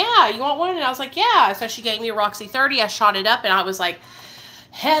like, yeah, you want one? And I was like, yeah. So she gave me a Roxy 30. I shot it up, and I was like,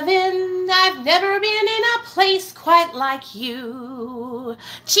 heaven, I've never been in a place quite like you.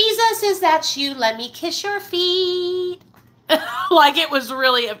 Jesus, is that you? Let me kiss your feet. Like, it was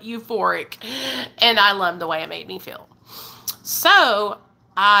really euphoric, and I loved the way it made me feel. So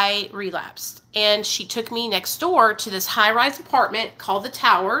I relapsed, and she took me next door to this high-rise apartment called the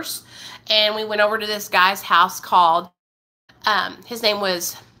Towers, and we went over to this guy's house called, his name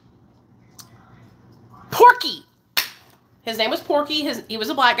was Porky. His name was Porky. He was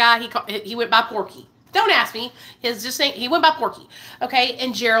a black guy. He went by Porky. Don't ask me. He went by Porky. Okay,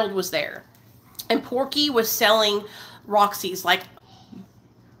 and Gerald was there, and Porky was selling Roxy's, like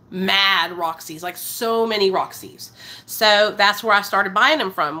mad Roxy's, like so many Roxy's. So that's where I started buying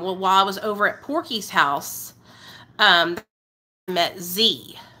them from. Well, while I was over at Porky's house, I met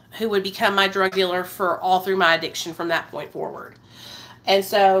Z, who would become my drug dealer for all through my addiction from that point forward. And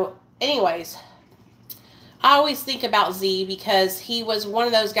so, anyways, I always think about Z because he was one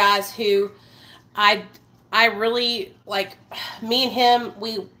of those guys who I really, like, me and him,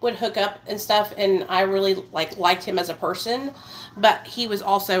 we would hook up and stuff, and I really, liked him as a person, but he was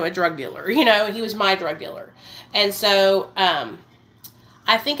also a drug dealer, he was my drug dealer. And so,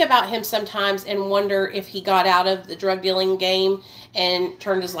 I think about him sometimes and wonder if he got out of the drug dealing game and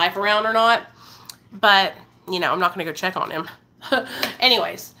turned his life around or not, but, I'm not going to go check on him.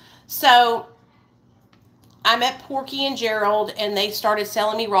 Anyways, so I met Porky and Gerald, and they started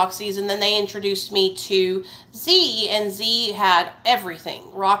selling me Roxy's, and then they introduced me to Z, and Z had everything.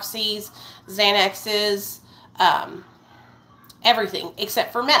 Roxy's, Xanax's, everything,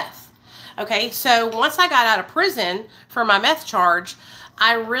 except for meth. Okay, so once I got out of prison for my meth charge,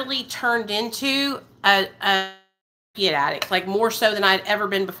 I really turned into a opiate addict, like more so than I'd ever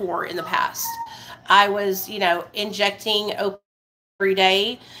been before in the past. I was, injecting opiates every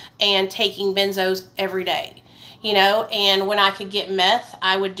day and taking benzos every day, and when I could get meth,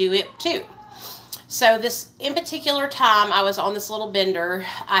 I would do it too. So this, in particular time, I was on this little bender.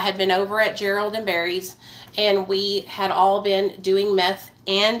 I had been over at Gerald and Barry's, and we had all been doing meth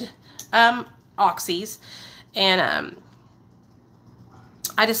and oxys, and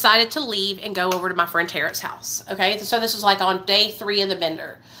I decided to leave and go over to my friend Tara's house. Okay, so this was like on day 3 of the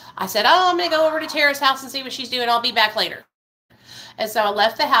bender. I said, I'm going to go over to Tara's house and see what she's doing. I'll be back later. And so I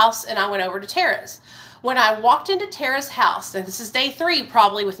left the house and I went over to Tara's. When I walked into Tara's house, and this is day 3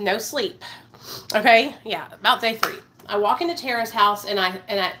 probably with no sleep. Okay, yeah, about day 3. I walk into Tara's house, and I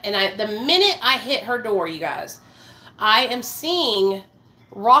the minute I hit her door, you guys, I am seeing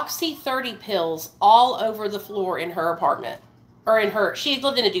Roxy 30 pills all over the floor in her apartment. She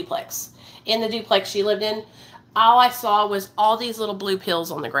lived in a duplex. In the duplex she lived in, all I saw was all these little blue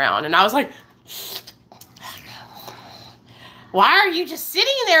pills on the ground. And I was like, why are you just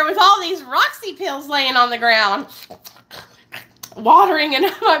sitting there with all these Roxy pills laying on the ground? Watering, and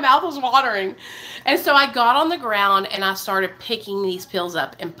my mouth was watering. And so I got on the ground and I started picking these pills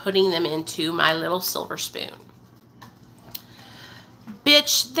up and putting them into my little silver spoon.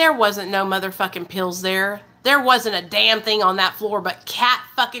 Bitch, there wasn't no motherfucking pills there. There wasn't a damn thing on that floor but cat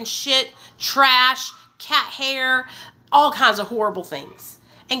fucking shit, trash, cat hair, all kinds of horrible things.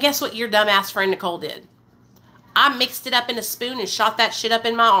 And guess what your dumbass friend Nicole did? I mixed it up in a spoon and shot that shit up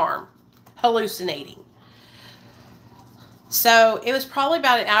in my arm. Hallucinating. So it was probably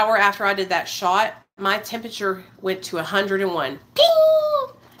about an hour after I did that shot. My temperature went to 101.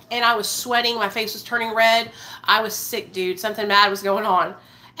 Ping! And I was sweating. My face was turning red. I was sick, dude. Something bad was going on.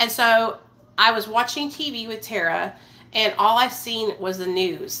 And so I was watching TV with Tara, and all I seen was the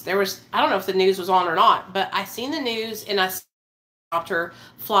news. I don't know if the news was on or not, but I seen the news, and I saw a helicopter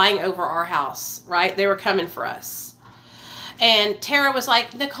flying over our house, right? They were coming for us. And Tara was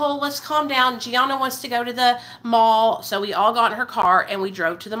like, Nicole, let's calm down. Gianna wants to go to the mall. So we all got in her car, and we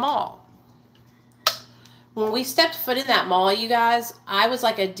drove to the mall. When we stepped foot in that mall, you guys, I was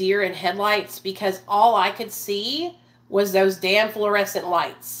like a deer in headlights because all I could see was those damn fluorescent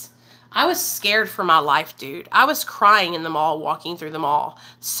lights. I was scared for my life, dude. I was crying in the mall, walking through the mall,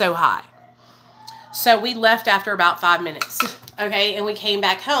 so high. So we left after about 5 minutes, okay? And we came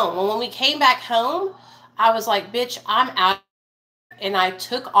back home. Well, when we came back home, I was like, bitch, I'm out. And I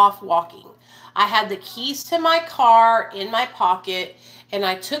took off walking. I had the keys to my car in my pocket, and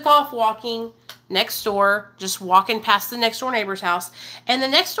I took off walking next door, just walking past the next door neighbor's house. And the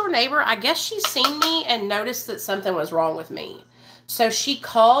next door neighbor, I guess she seen me and noticed that something was wrong with me. So she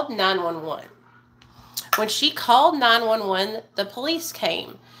called 911. When she called 911, the police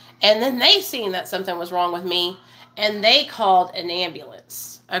came. And then they seen that something was wrong with me, and they called an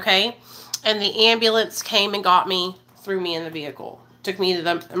ambulance, okay? And the ambulance came and got me, threw me in the vehicle, took me to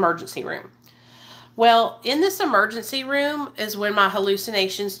the emergency room. Well, in this emergency room is when my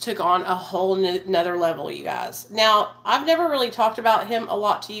hallucinations took on a whole another level, you guys. Now, I've never really talked about him a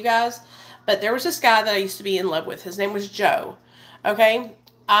lot to you guys, but there was this guy that I used to be in love with. His name was Joe, okay?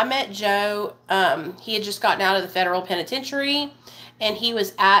 I met Joe. He had just gotten out of the federal penitentiary, and he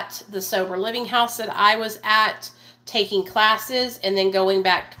was at the sober living house that I was at, taking classes and then going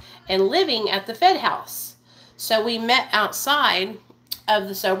back and living at the Fed house. So we met outside of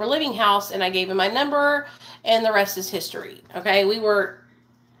the sober living house, and I gave him my number, and the rest is history. Okay, we were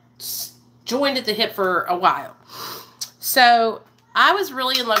joined at the hip for a while. So I was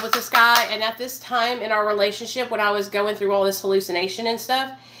really in love with this guy, and at this time in our relationship, when I was going through all this hallucination and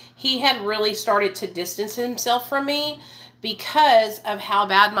stuff, he had really started to distance himself from me because of how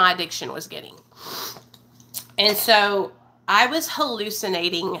bad my addiction was getting. And so I was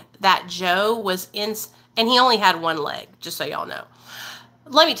hallucinating that Joe was in, and he only had one leg, just so y'all know.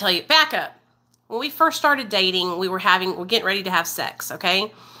 Let me tell you, back up. When we first started dating, we're getting ready to have sex,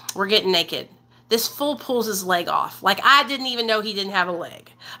 okay? We're getting naked. This fool pulls his leg off. Like, I didn't even know he didn't have a leg.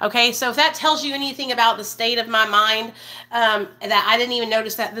 Okay, so if that tells you anything about the state of my mind, that I didn't even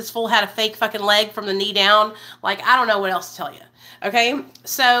notice that this fool had a fake fucking leg from the knee down, like, I don't know what else to tell you. Okay,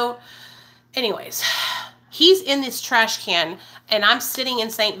 so anyways, he's in this trash can, and I'm sitting in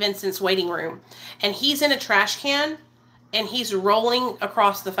St. Vincent's waiting room, and he's in a trash can, and he's rolling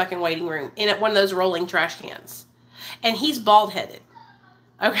across the fucking waiting room in one of those rolling trash cans. And he's bald-headed.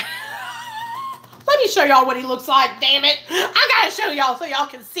 Okay. Let me show y'all what he looks like, damn it. I gotta show y'all so y'all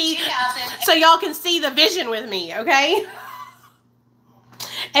can see. So y'all can see the vision with me, okay?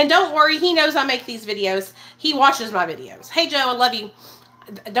 And don't worry, he knows I make these videos. He watches my videos. Hey, Joe, I love you.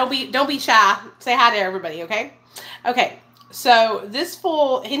 Don't be shy. Say hi to everybody, okay? Okay, so this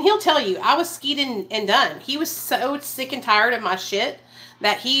fool, and he'll tell you, I was skeeted and done. He was so sick and tired of my shit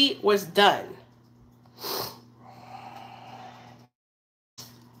that he was done.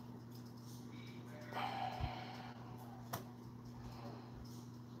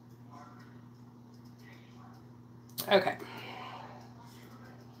 Okay.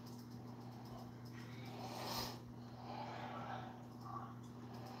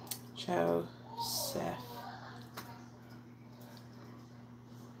 Joseph.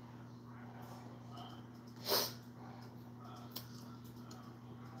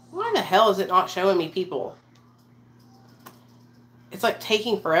 Why the hell is it not showing me people? It's like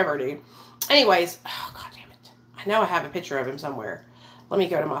taking forever, dude. Anyways, oh god damn it. I know I have a picture of him somewhere. Let me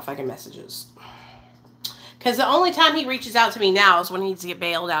go to my fucking messages. Because the only time he reaches out to me now is when he needs to get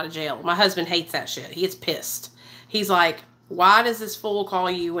bailed out of jail. My husband hates that shit. He gets pissed. He's like, why does this fool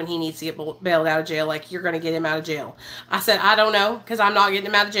call you when he needs to get bailed out of jail? Like, you're going to get him out of jail. I said, I don't know, because I'm not getting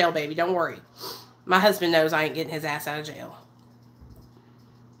him out of jail, baby. Don't worry. My husband knows I ain't getting his ass out of jail.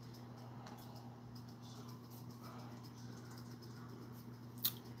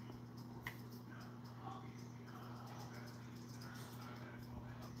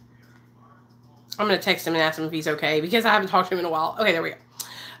 I'm going to text him and ask him if he's okay, because I haven't talked to him in a while. Okay, there we go.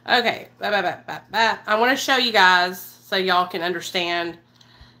 Okay. I want to show you guys so y'all can understand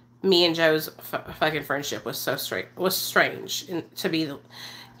me and Joe's fucking friendship was so strange. To be the...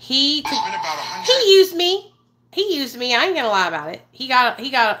 He used me. He used me. I ain't going to lie about it.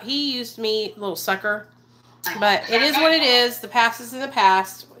 He used me, little sucker. But it is what it is. The past is in the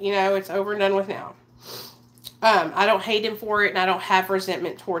past. You know, it's over and done with now. I don't hate him for it, and I don't have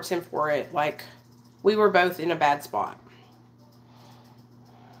resentment towards him for it. Like, we were both in a bad spot.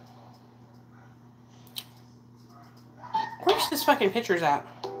 Where's this fucking pictures at?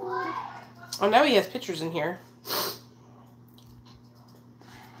 I know he has pictures in here.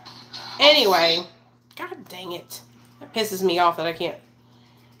 Anyway, god dang it. That pisses me off that I can't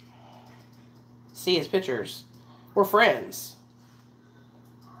see his pictures. We're friends.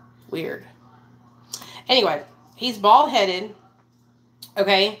 Weird. Anyway, he's bald-headed.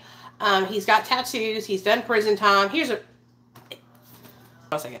 Okay? He's got tattoos. He's done prison time.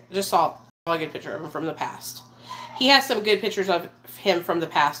 a second. I just saw a good picture of him from the past. He has some good pictures of him from the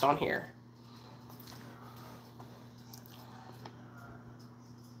past on here.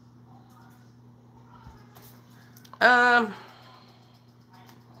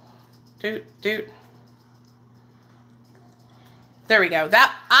 Dude. There we go.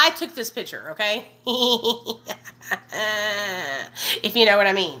 That I took this picture, okay? If you know what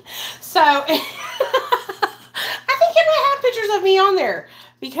I mean. So I think it might have pictures of me on there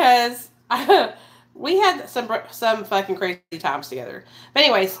because we had some fucking crazy times together. But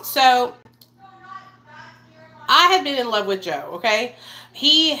anyways, so I had been in love with Joe, okay?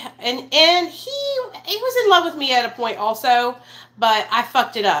 He was in love with me at a point also, but I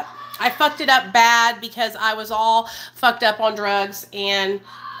fucked it up. I fucked it up bad because I was all fucked up on drugs and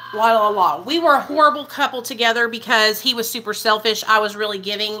We were a horrible couple together because he was super selfish. I was really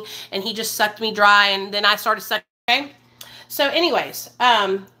giving and he just sucked me dry and then I started sucking. Okay? So anyways,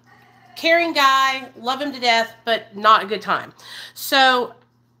 caring guy, love him to death, but not a good time. So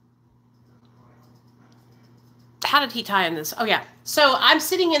how did he tie in this? Oh yeah. So I'm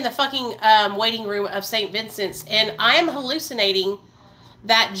sitting in the fucking waiting room of St. Vincent's and I am hallucinating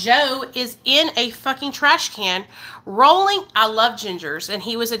that Joe is in a fucking trash can rolling. I love gingers and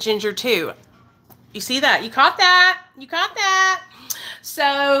he was a ginger too. You see that? You caught that? You caught that?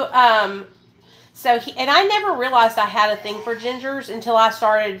 So, and I never realized I had a thing for gingers until I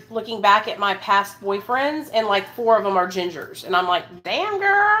started looking back at my past boyfriends and like 4 of them are gingers. And I'm like, damn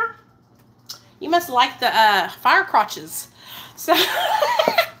girl, you must like the fire crotches. So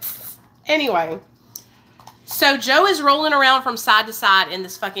anyway. So Joe is rolling around from side to side in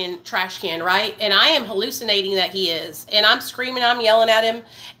this fucking trash can, right? And I am hallucinating that he is. And I'm screaming, I'm yelling at him.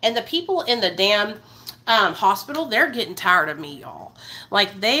 And the people in the damn hospital, they're getting tired of me, y'all.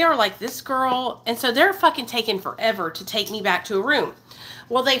 Like, they are like, this girl. And so they're fucking taking forever to take me back to a room.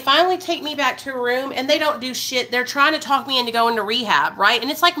 Well, they finally take me back to a room and they don't do shit. They're trying to talk me into going to rehab, right?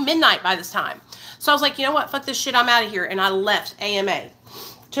 And it's like midnight by this time. So I was like, you know what? Fuck this shit. I'm out of here. And I left AMA.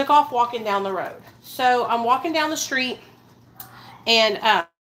 Took off walking down the road. So I'm walking down the street and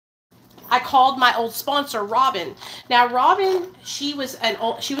I called my old sponsor, Robin. Now, Robin, she was a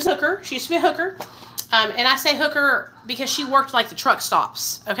hooker. She used to be a hooker. And I say hooker because she worked like the truck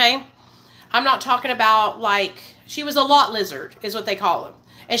stops, okay? I'm not talking about like, she was a lot lizard is what they call them.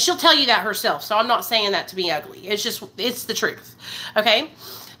 And she'll tell you that herself. So I'm not saying that to be ugly. It's the truth, okay?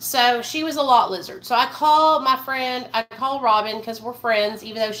 So she was a lot lizard. So I call my friend, I call Robin because we're friends,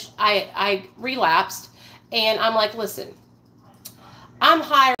 even though I relapsed. And I'm like, listen, I'm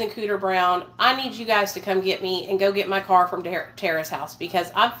higher than Cooter Brown. I need you guys to come get me and go get my car from Tara's house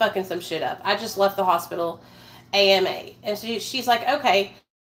because I'm fucking some shit up. I just left the hospital AMA. And so she's like, okay.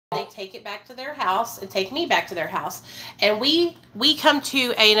 They take it back to their house and take me back to their house. And we come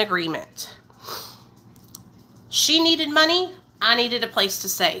to an agreement. She needed money. I needed a place to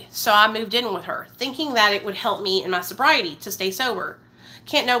stay. So I moved in with her, thinking that it would help me in my sobriety to stay sober.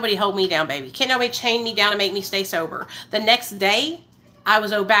 Can't nobody hold me down, baby. Can't nobody chain me down and make me stay sober. The next day, I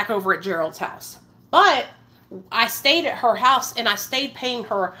was back over at Gerald's house. But I stayed at her house and I stayed paying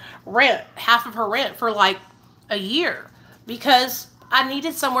her rent, half of her rent for like a year. Because I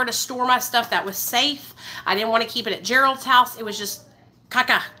needed somewhere to store my stuff that was safe. I didn't want to keep it at Gerald's house. It was just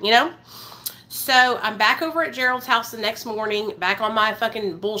caca, you know? So I'm back over at Gerald's house the next morning, back on my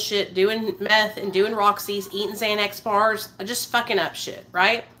fucking bullshit, doing meth and doing Roxy's, eating Xanax bars, just fucking up shit,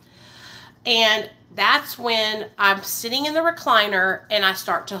 right? And that's when I'm sitting in the recliner and I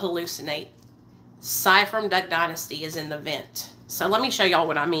start to hallucinate. Cy from Duck Dynasty is in the vent. So let me show y'all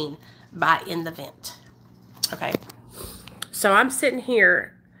what I mean by in the vent. Okay. So I'm sitting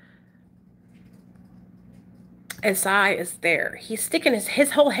here and Cy is there. He's sticking his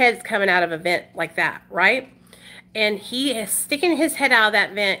whole head's coming out of a vent like that, right? And he is sticking his head out of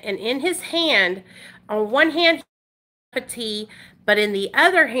that vent. And in his hand, on one hand, he has a tea, but in the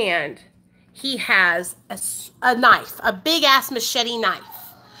other hand, he has a knife, a big ass machete knife.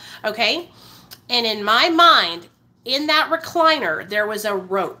 Okay? And in my mind, in that recliner, there was a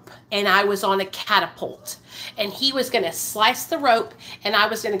rope and I was on a catapult. And he was going to slice the rope and I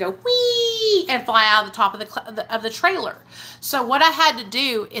was going to go whee and fly out of the top of the trailer. So what I had to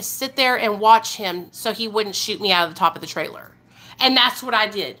do is sit there and watch him so he wouldn't shoot me out of the top of the trailer. And that's what I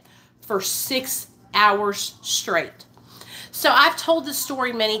did for 6 hours straight. So I've told this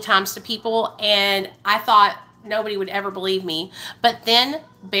story many times to people and I thought nobody would ever believe me. But then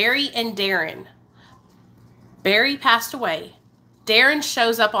Barry and Darren. Barry passed away. Darren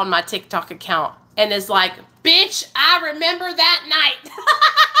shows up on my TikTok account and is like, bitch, I remember that night.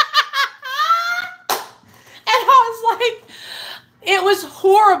 And I was like, it was horrible.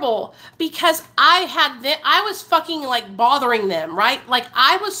 horrible because I was fucking like bothering them, right? Like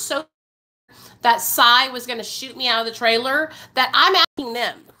I was so that Cy was going to shoot me out of the trailer that I'm asking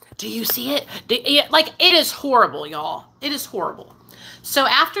them, do you see it? Like it is horrible, y'all. It is horrible. So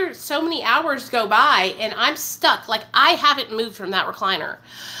after so many hours go by and I'm stuck, like I haven't moved from that recliner.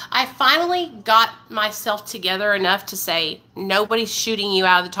 I finally got myself together enough to say, nobody's shooting you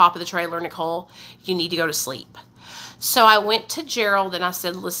out of the top of the trailer, Nicole. You need to go to sleep. So I went to Gerald and I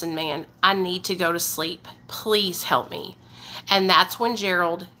said, listen, man, I need to go to sleep. Please help me. And that's when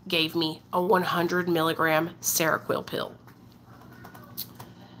Gerald gave me a 100 milligram Seroquel pill.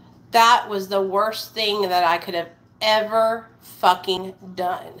 That was the worst thing that I could have ever fucking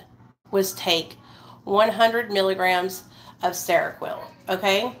done, was take 100 milligrams of Seroquel,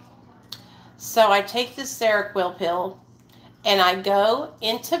 okay? So I take this Seroquel pill and I go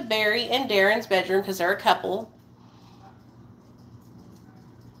into Barry and Darren's bedroom because they're a couple.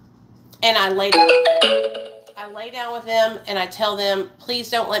 And I lay down with them and I tell them, please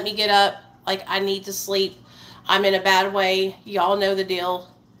don't let me get up. Like, I need to sleep. I'm in a bad way. Y'all know the deal.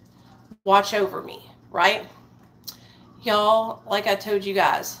 Watch over me, right? Y'all, like I told you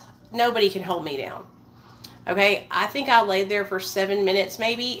guys, nobody can hold me down. Okay, I think I laid there for 7 minutes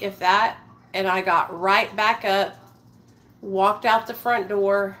maybe, if that. And I got right back up, walked out the front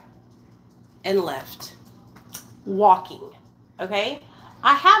door, and left. Walking, okay?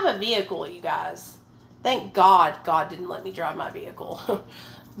 I have a vehicle, you guys. Thank God God didn't let me drive my vehicle.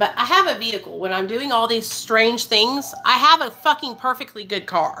 But I have a vehicle. When I'm doing all these strange things, I have a fucking perfectly good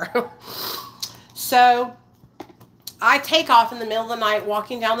car. So I take off in the middle of the night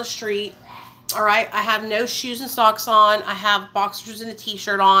walking down the street. All right. I have no shoes and socks on. I have boxers and a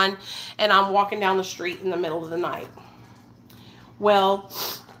t-shirt on. And I'm walking down the street in the middle of the night. Well,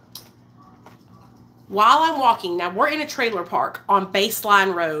 while I'm walking, now we're in a trailer park on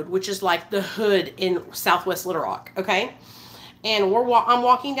Baseline Road, which is like the hood in Southwest Little Rock, okay? And I'm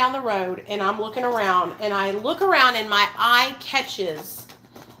walking down the road, and I'm looking around, and I look around, and my eye catches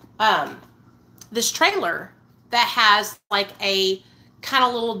this trailer that has like a kind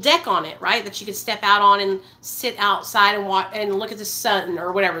of little deck on it, right? That you can step out on and sit outside and watch and look at the sun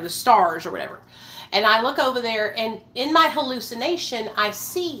or whatever, the stars or whatever. And I look over there, and in my hallucination, I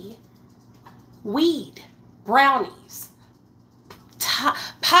see weed, brownies,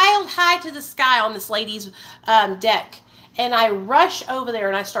 piled high to the sky on this lady's deck. And I rush over there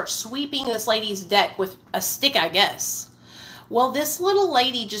and I start sweeping this lady's deck with a stick, I guess. Well, this little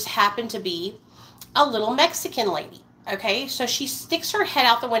lady just happened to be a little Mexican lady, okay? So she sticks her head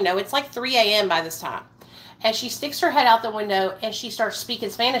out the window. It's like 3 a.m. by this time. And she sticks her head out the window and she starts speaking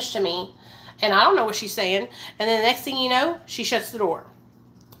Spanish to me. And I don't know what she's saying. And then the next thing you know, she shuts the door.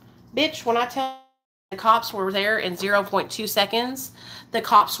 Bitch, when I tell the cops were there in 0.2 seconds, the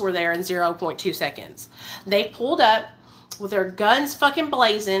cops were there in 0.2 seconds. They pulled up with their guns fucking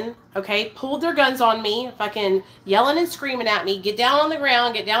blazing, okay? Pulled their guns on me, fucking yelling and screaming at me, get down on the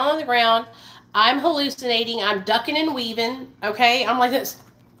ground, get down on the ground. I'm hallucinating. I'm ducking and weaving, okay? I'm like this.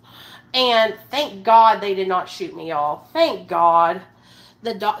 And thank God they did not shoot me, y'all. Thank God.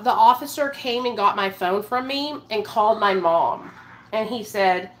 The officer came and got my phone from me and called my mom. And he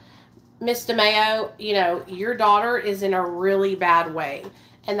said, Miss DeMayo, you know, your daughter is in a really bad way.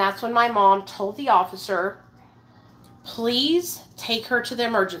 And that's when my mom told the officer, please take her to the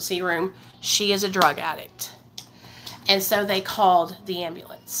emergency room. She is a drug addict. And so they called the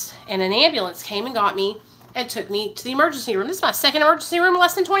ambulance. And an ambulance came and got me and took me to the emergency room. This is my second emergency room in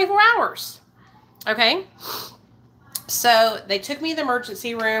less than 24 hours. Okay? So they took me to the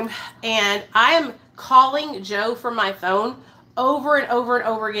emergency room, and I am calling Joe from my phone over and over and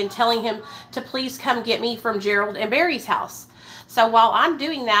over again, telling him to please come get me from Gerald and Barry's house. So while I'm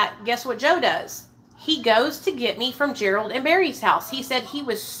doing that, guess what Joe does? He goes to get me from Gerald and Barry's house. He said he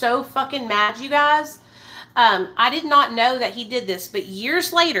was so fucking mad, you guys. I did not know that he did this, but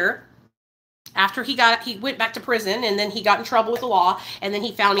years later, after he went back to prison, and then he got in trouble with the law, and then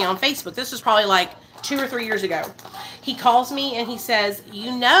he found me on Facebook. This was probably like 2 or 3 years ago. He calls me and he says,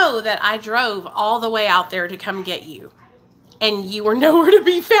 you know that I drove all the way out there to come get you, and you were nowhere to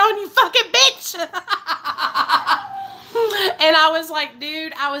be found, you fucking bitch. And I was like,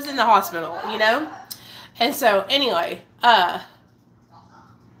 dude, I was in the hospital, you know? And so anyway,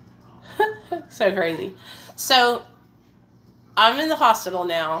 so crazy. So I'm in the hospital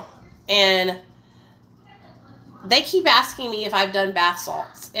now, and they keep asking me if I've done bath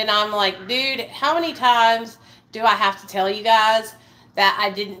salts. And I'm like, dude, how many times do I have to tell you guys that I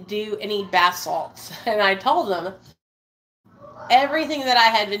didn't do any bath salts? And I told them everything that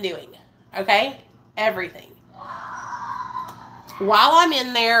I had been doing. Okay? Everything. While I'm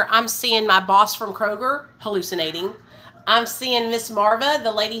in there, I'm seeing my boss from Kroger hallucinating. I'm seeing Miss Marva,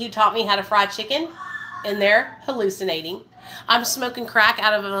 the lady who taught me how to fry chicken, in there hallucinating. I'm smoking crack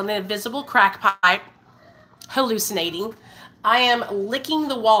out of an invisible crack pipe, hallucinating. I am licking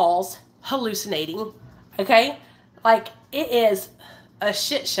the walls, hallucinating. Okay? Like, it is a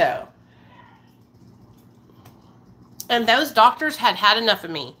shit show. And those doctors had had enough of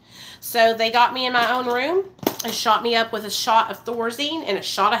me. So they got me in my own room and shot me up with a shot of Thorazine and a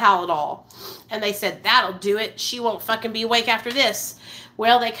shot of Halidol. And they said, that'll do it. She won't fucking be awake after this.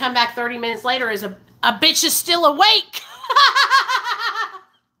 Well, they come back 30 minutes later as a bitch is still awake.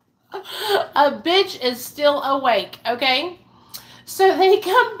 A bitch is still awake, okay? So they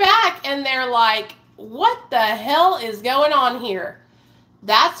come back and they're like, what the hell is going on here?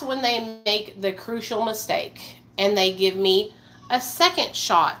 That's when they make the crucial mistake. And they give me a second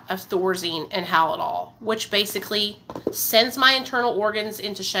shot of Thorazine and Halidol, which basically sends my internal organs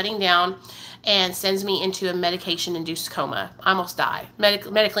into shutting down and sends me into a medication-induced coma. I almost die.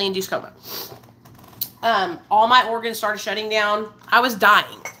 Medically induced coma. All my organs started shutting down. I was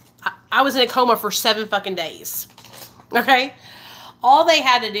dying. I was in a coma for 7 fucking days. Okay? All they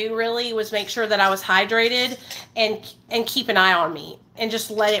had to do really was make sure that I was hydrated and keep an eye on me and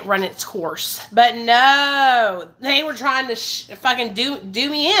just let it run its course. But no, they were trying to fucking do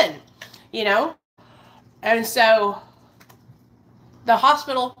me in, you know? And so the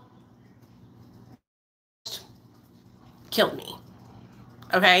hospital killed me.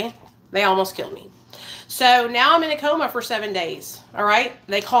 Okay? They almost killed me. So now I'm in a coma for 7 days. All right.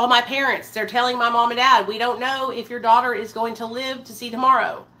 They call my parents. They're telling my mom and dad, we don't know if your daughter is going to live to see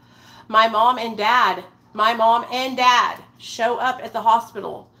tomorrow. My mom and dad show up at the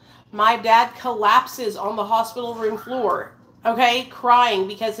hospital. My dad collapses on the hospital room floor. Okay. Crying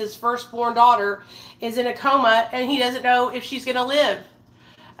because his firstborn daughter is in a coma and he doesn't know if she's going to live.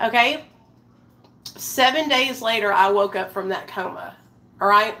 Okay. 7 days later, I woke up from that coma. All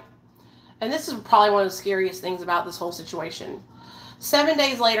right. And this is probably one of the scariest things about this whole situation. 7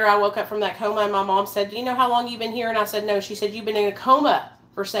 days later, I woke up from that coma and my mom said, do you know how long you've been here? And I said, no. She said, you've been in a coma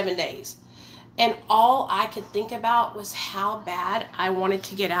for 7 days. And all I could think about was how bad I wanted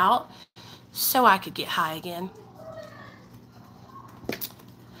to get out so I could get high again.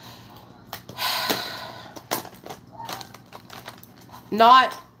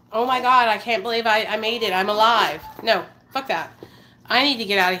 Not, oh my God, I can't believe I made it. I'm alive. No, fuck that. I need to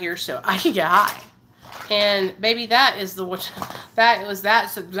get out of here so I can get high. And baby, that's what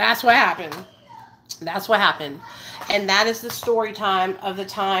happened. That's what happened. And that is the story time of the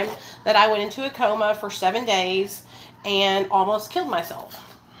time that I went into a coma for 7 days and almost killed myself.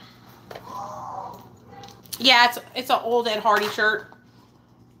 Yeah, it's an old Ed Hardy shirt.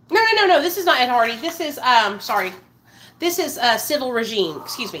 No. This is not Ed Hardy. This is sorry. This is Civil Regime.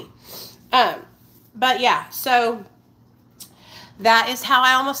 Excuse me. But yeah, so that is how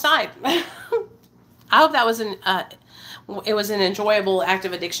I almost died. I hope that was it was an enjoyable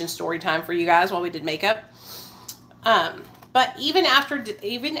active addiction story time for you guys while we did makeup. But even after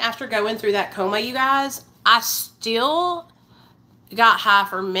going through that coma, you guys, I still got high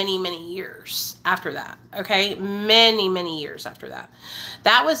for many, many years after that. Okay. Many years after that.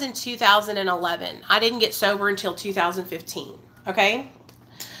 That was in 2011. I didn't get sober until 2015. Okay.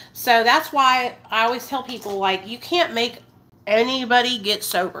 So that's why I always tell people, like, you can't make anybody get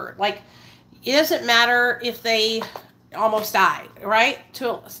sober. Like, it doesn't matter if they almost died, right?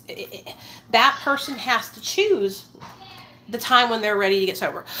 That person has to choose the time when they're ready to get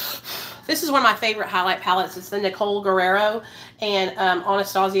sober. This is one of my favorite highlight palettes. It's the Nicole Guerrero and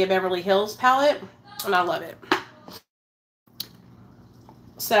Anastasia Beverly Hills palette, and I love it.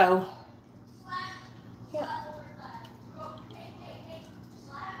 So, yeah.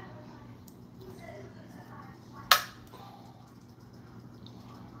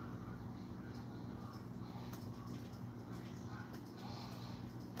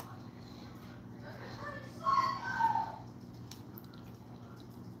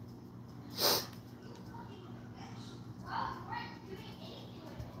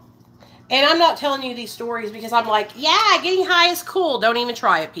 And I'm not telling you these stories because I'm like, yeah, getting high is cool. Don't even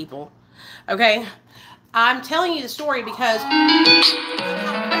try it, people. Okay? I'm telling you the story because how crazy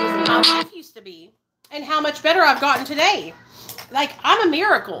my life used to be and how much better I've gotten today. Like, I'm a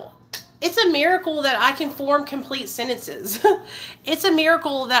miracle. It's a miracle that I can form complete sentences. It's a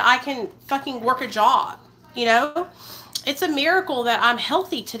miracle that I can fucking work a job, you know? It's a miracle that I'm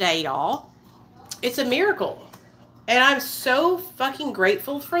healthy today, y'all. It's a miracle. And I'm so fucking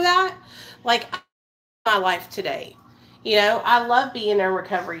grateful for that. Like, my life today. You know, I love being in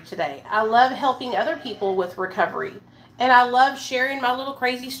recovery today. I love helping other people with recovery. And I love sharing my little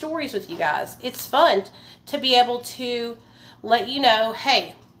crazy stories with you guys. It's fun to be able to let you know,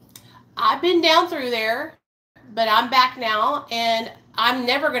 hey, I've been down through there, but I'm back now, and I'm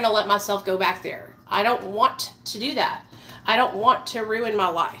never going to let myself go back there. I don't want to do that. I don't want to ruin my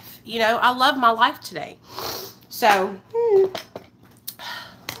life. You know, I love my life today. So,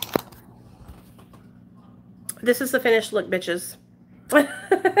 this is the finished look, bitches.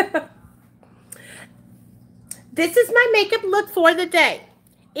 This is my makeup look for the day.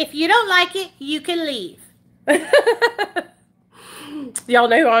 If you don't like it, you can leave. Y'all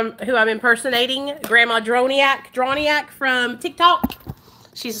know who I'm impersonating? Grandma Droniak from TikTok.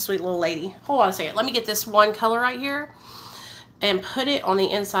 She's a sweet little lady. Hold on a second. Let me get this one color right here and put it on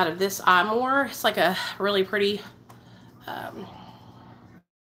the inside of this eye more. It's like a really pretty,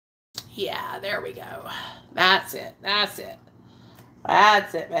 yeah, there we go. That's it. That's it.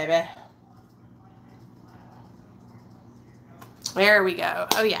 That's it, baby. There we go.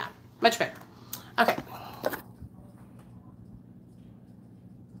 Oh, yeah. Much better. Okay.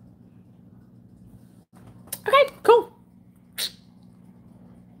 Okay, cool.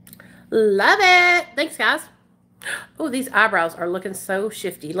 Love it. Thanks, guys. Oh, these eyebrows are looking so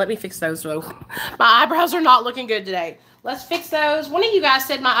shifty. Let me fix those, though. My eyebrows are not looking good today. Let's fix those. One of you guys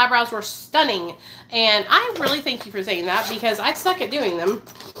said my eyebrows were stunning, and I really thank you for saying that because I suck at doing them.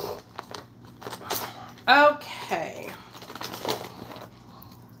 Okay.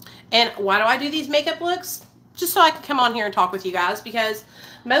 And why do I do these makeup looks? Just so I can come on here and talk with you guys, because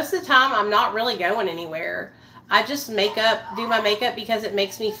most of the time I'm not really going anywhere. I just do my makeup because it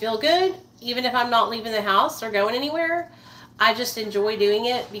makes me feel good. Even if I'm not leaving the house or going anywhere, I just enjoy doing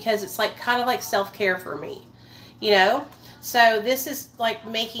it because it's like kind of like self-care for me, you know? So this is like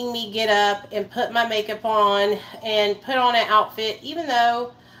making me get up and put my makeup on and put on an outfit, even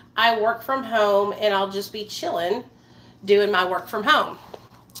though I work from home and I'll just be chilling doing my work from home,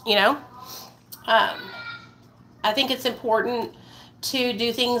 you know? I think it's important to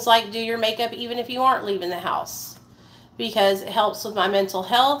do things like do your makeup even if you aren't leaving the house, because it helps with my mental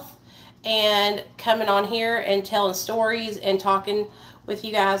health, and coming on here and telling stories and talking with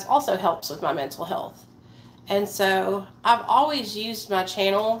you guys also helps with my mental health. And so I've always used my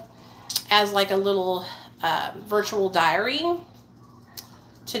channel as like a little virtual diary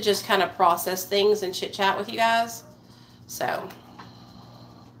to just kind of process things and chit chat with you guys. So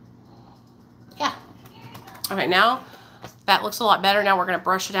yeah. Okay, now that looks a lot better. Now we're going to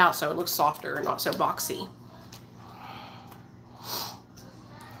brush it out so it looks softer and not so boxy.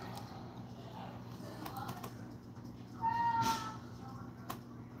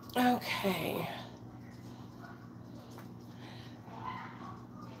 Okay.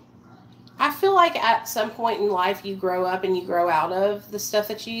 I feel like at some point in life you grow up and you grow out of the stuff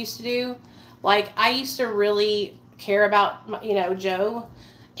that you used to do. Like I used to really care about, you know, Joe,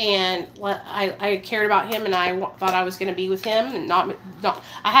 and I cared about him, and I thought I was going to be with him, and not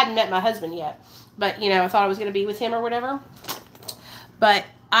I hadn't met my husband yet, but you know, I thought I was going to be with him or whatever. But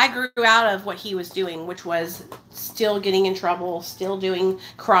I grew out of what he was doing, which was still getting in trouble, still doing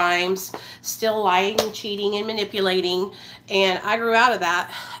crimes, still lying, cheating, and manipulating. And I grew out of that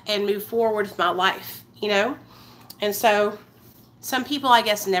and moved forward with my life, you know? And so some people, I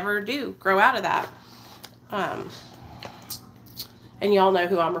guess, never do grow out of that. And y'all know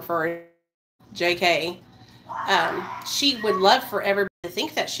who I'm referring to, JK. She would love for everybody to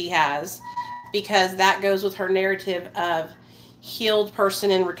think that she has, because that goes with her narrative of healed person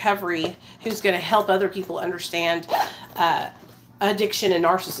in recovery who's going to help other people understand addiction and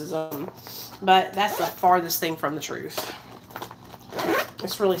narcissism. But that's the farthest thing from the truth.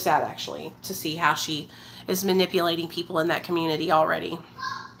 It's really sad, actually, to see how she is manipulating people in that community already.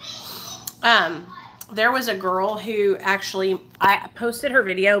 There was a girl who actually, I posted her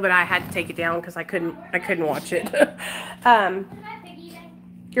video, but I had to take it down because I couldn't watch it.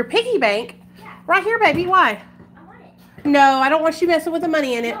 Your piggy bank? Yeah. Right here, baby. Why? I want it. No, I don't want you messing with the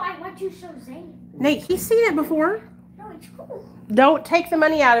money in it. No, I want to show Zane. Nate, he's seen it before. No, it's cool. Don't take the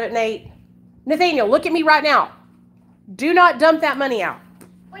money out of it, Nate. Nathaniel, look at me right now. Do not dump that money out.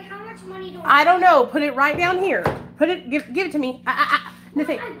 Wait, how much money do I don't know. Put it right down here. Put it. Give it to me.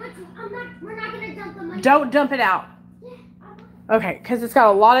 Nathaniel, we're not gonna dump the money. don't dump it out. Yeah, I want it. Okay, because it's got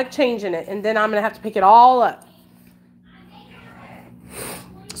a lot of change in it, and then I'm gonna have to pick it all up.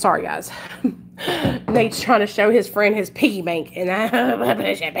 Sorry, guys. Nate's trying to show his friend his piggy bank, and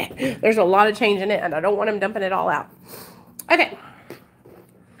there's a lot of change in it, and I don't want him dumping it all out. Okay.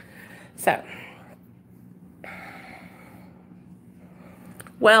 So,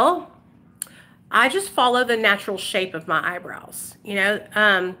 well, I just follow the natural shape of my eyebrows. You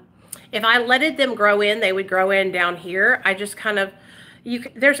know, If I letted them grow in, they would grow in down here. I just kind of,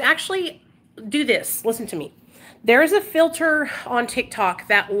 there's actually, do this, listen to me. There's a filter on TikTok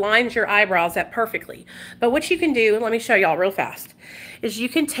that lines your eyebrows up perfectly. But what you can do, let me show y'all real fast, is you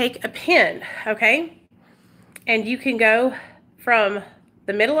can take a pen, okay? And you can go from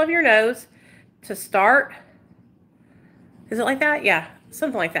the middle of your nose to start. Is it like that? Yeah,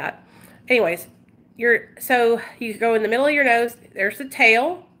 something like that. Anyways, so you go in the middle of your nose. There's the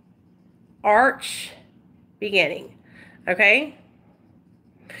tail, arch, beginning. Okay?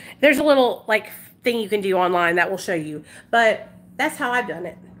 There's a little like thing you can do online that will show you, but that's how I've done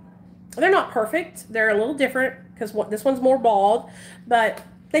it. They're not perfect. They're a little different because this one's more bald, but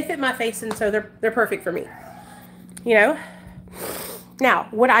they fit my face, and so they're perfect for me. You know? Now,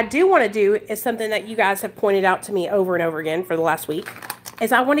 what I do want to do is something that you guys have pointed out to me over and over again for the last week,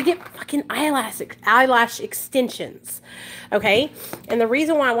 is I want to get fucking eyelash extensions. Okay? And the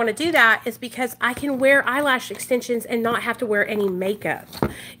reason why I want to do that is because I can wear eyelash extensions and not have to wear any makeup,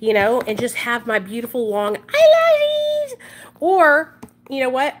 you know, and just have my beautiful long eyelashes. Or, you know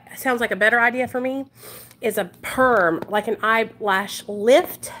what? Sounds like a better idea for me is a perm, like an eyelash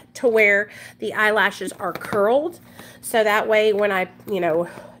lift to where the eyelashes are curled. So that way when I, you know,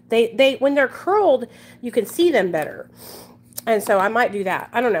 when they're curled, you can see them better. And so I might do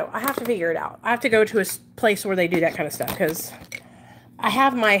that. I don't know. I have to figure it out. I have to go to a place where they do that kind of stuff because I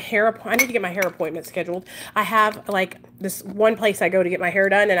have my hair, I need to get my hair appointment scheduled. I have like this one place I go to get my hair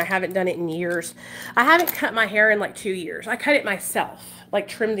done, and I haven't done it in years. I haven't cut my hair in like 2 years. I cut it myself, like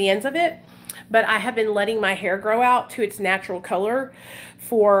trim the ends of it. But I have been letting my hair grow out to its natural color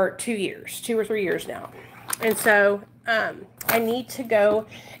for 2 years, 2 or 3 years now. And so I need to go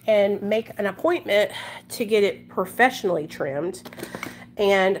and make an appointment to get it professionally trimmed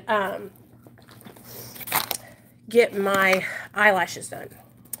and get my eyelashes done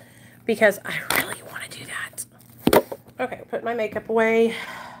because I really want to do that. Okay, put my makeup away.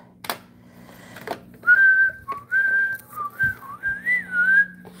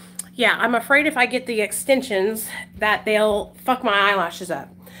 Yeah, I'm afraid if I get the extensions that they'll fuck my eyelashes up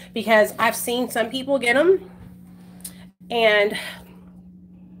because I've seen some people get them and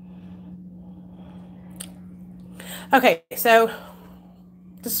okay, so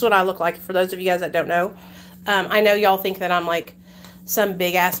this is what I look like for those of you guys that don't know. I know y'all think that I'm like some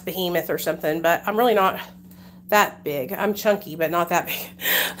big ass behemoth or something, but I'm really not that big. I'm chunky, but not that big.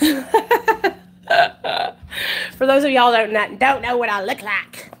 For those of y'all that don't know what I look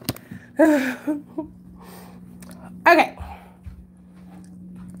like. Okay.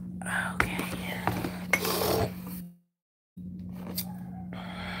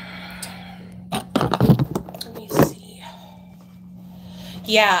 Let me see.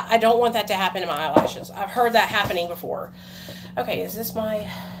 Yeah, I don't want that to happen to my eyelashes. I've heard that happening before. Okay, is this my...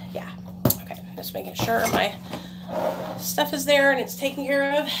 Yeah. Okay, just making sure my stuff is there and it's taken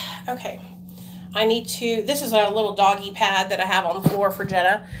care of. Okay. I need to... This is a little doggy pad that I have on the floor for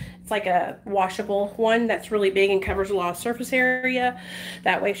Jenna. It's like a washable one that's really big and covers a lot of surface area.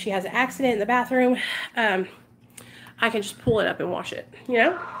 That way if she has an accident in the bathroom, I can just pull it up and wash it, you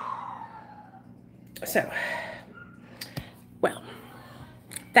know? So, well,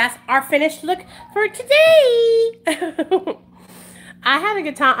 that's our finished look for today. I had a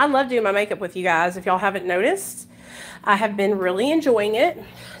good time. I love doing my makeup with you guys. If y'all haven't noticed, I have been really enjoying it.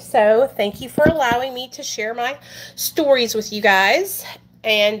 So thank you for allowing me to share my stories with you guys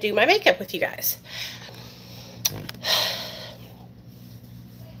and do my makeup with you guys.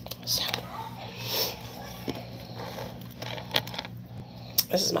 So,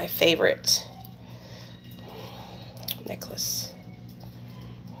 this is my favorite necklace.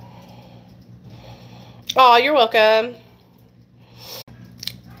 Oh, you're welcome.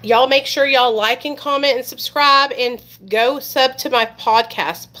 Y'all make sure y'all like and comment and subscribe and go sub to my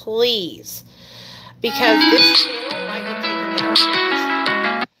podcast, please. Because this channel might get taken down.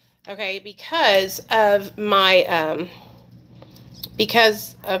 Okay, because of my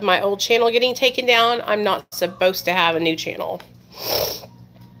old channel getting taken down, I'm not supposed to have a new channel.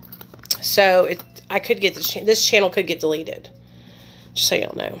 So I could get this channel could get deleted. Just so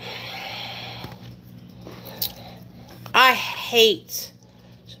y'all know. I hate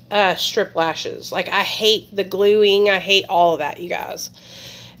strip lashes. Like, I hate the gluing. I hate all of that, you guys.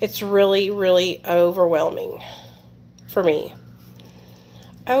 It's really, really overwhelming for me.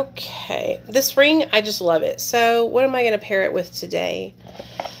 Okay. This ring, I just love it. So, what am I going to pair it with today?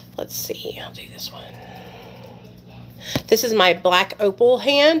 Let's see. I'll do this one. This is my black opal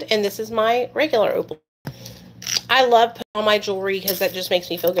hand, and this is my regular opal. I love putting on my jewelry because that just makes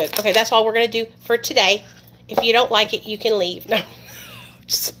me feel good. Okay, that's all we're going to do for today. If you don't like it, you can leave. No.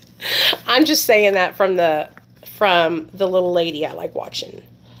 I'm just saying that from the little lady I like watching.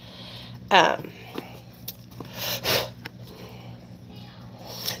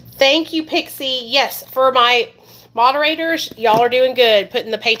 Thank you, Pixie. Yes, for my moderators, y'all are doing good.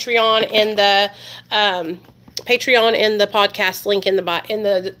 Putting the Patreon and the podcast link in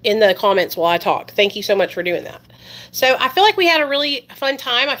the comments while I talk. Thank you so much for doing that. So I feel like we had a really fun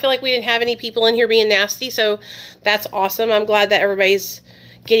time. I feel like we didn't have any people in here being nasty, so that's awesome. I'm glad that everybody's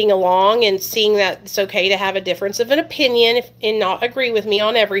getting along and seeing that it's okay to have a difference of an opinion and not agree with me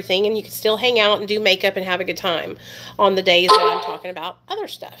on everything, and you can still hang out and do makeup and have a good time on the days that I'm talking about other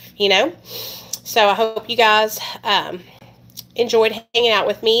stuff, you know? So I hope you guys enjoyed hanging out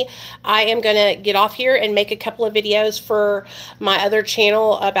with me. I am going to get off here and make a couple of videos for my other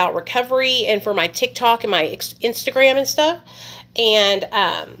channel about recovery and for my TikTok and my Instagram and stuff. And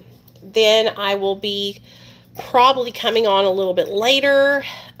then I will be probably coming on a little bit later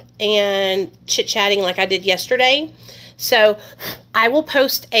and chit-chatting like I did yesterday. So I will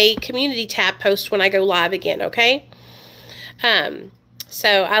post a community tab post when I go live again, okay?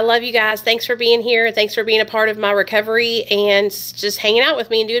 So I love you guys. Thanks for being here. Thanks for being a part of my recovery and just hanging out with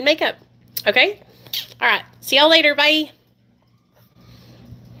me and doing makeup. Okay? All right. See y'all later. Bye.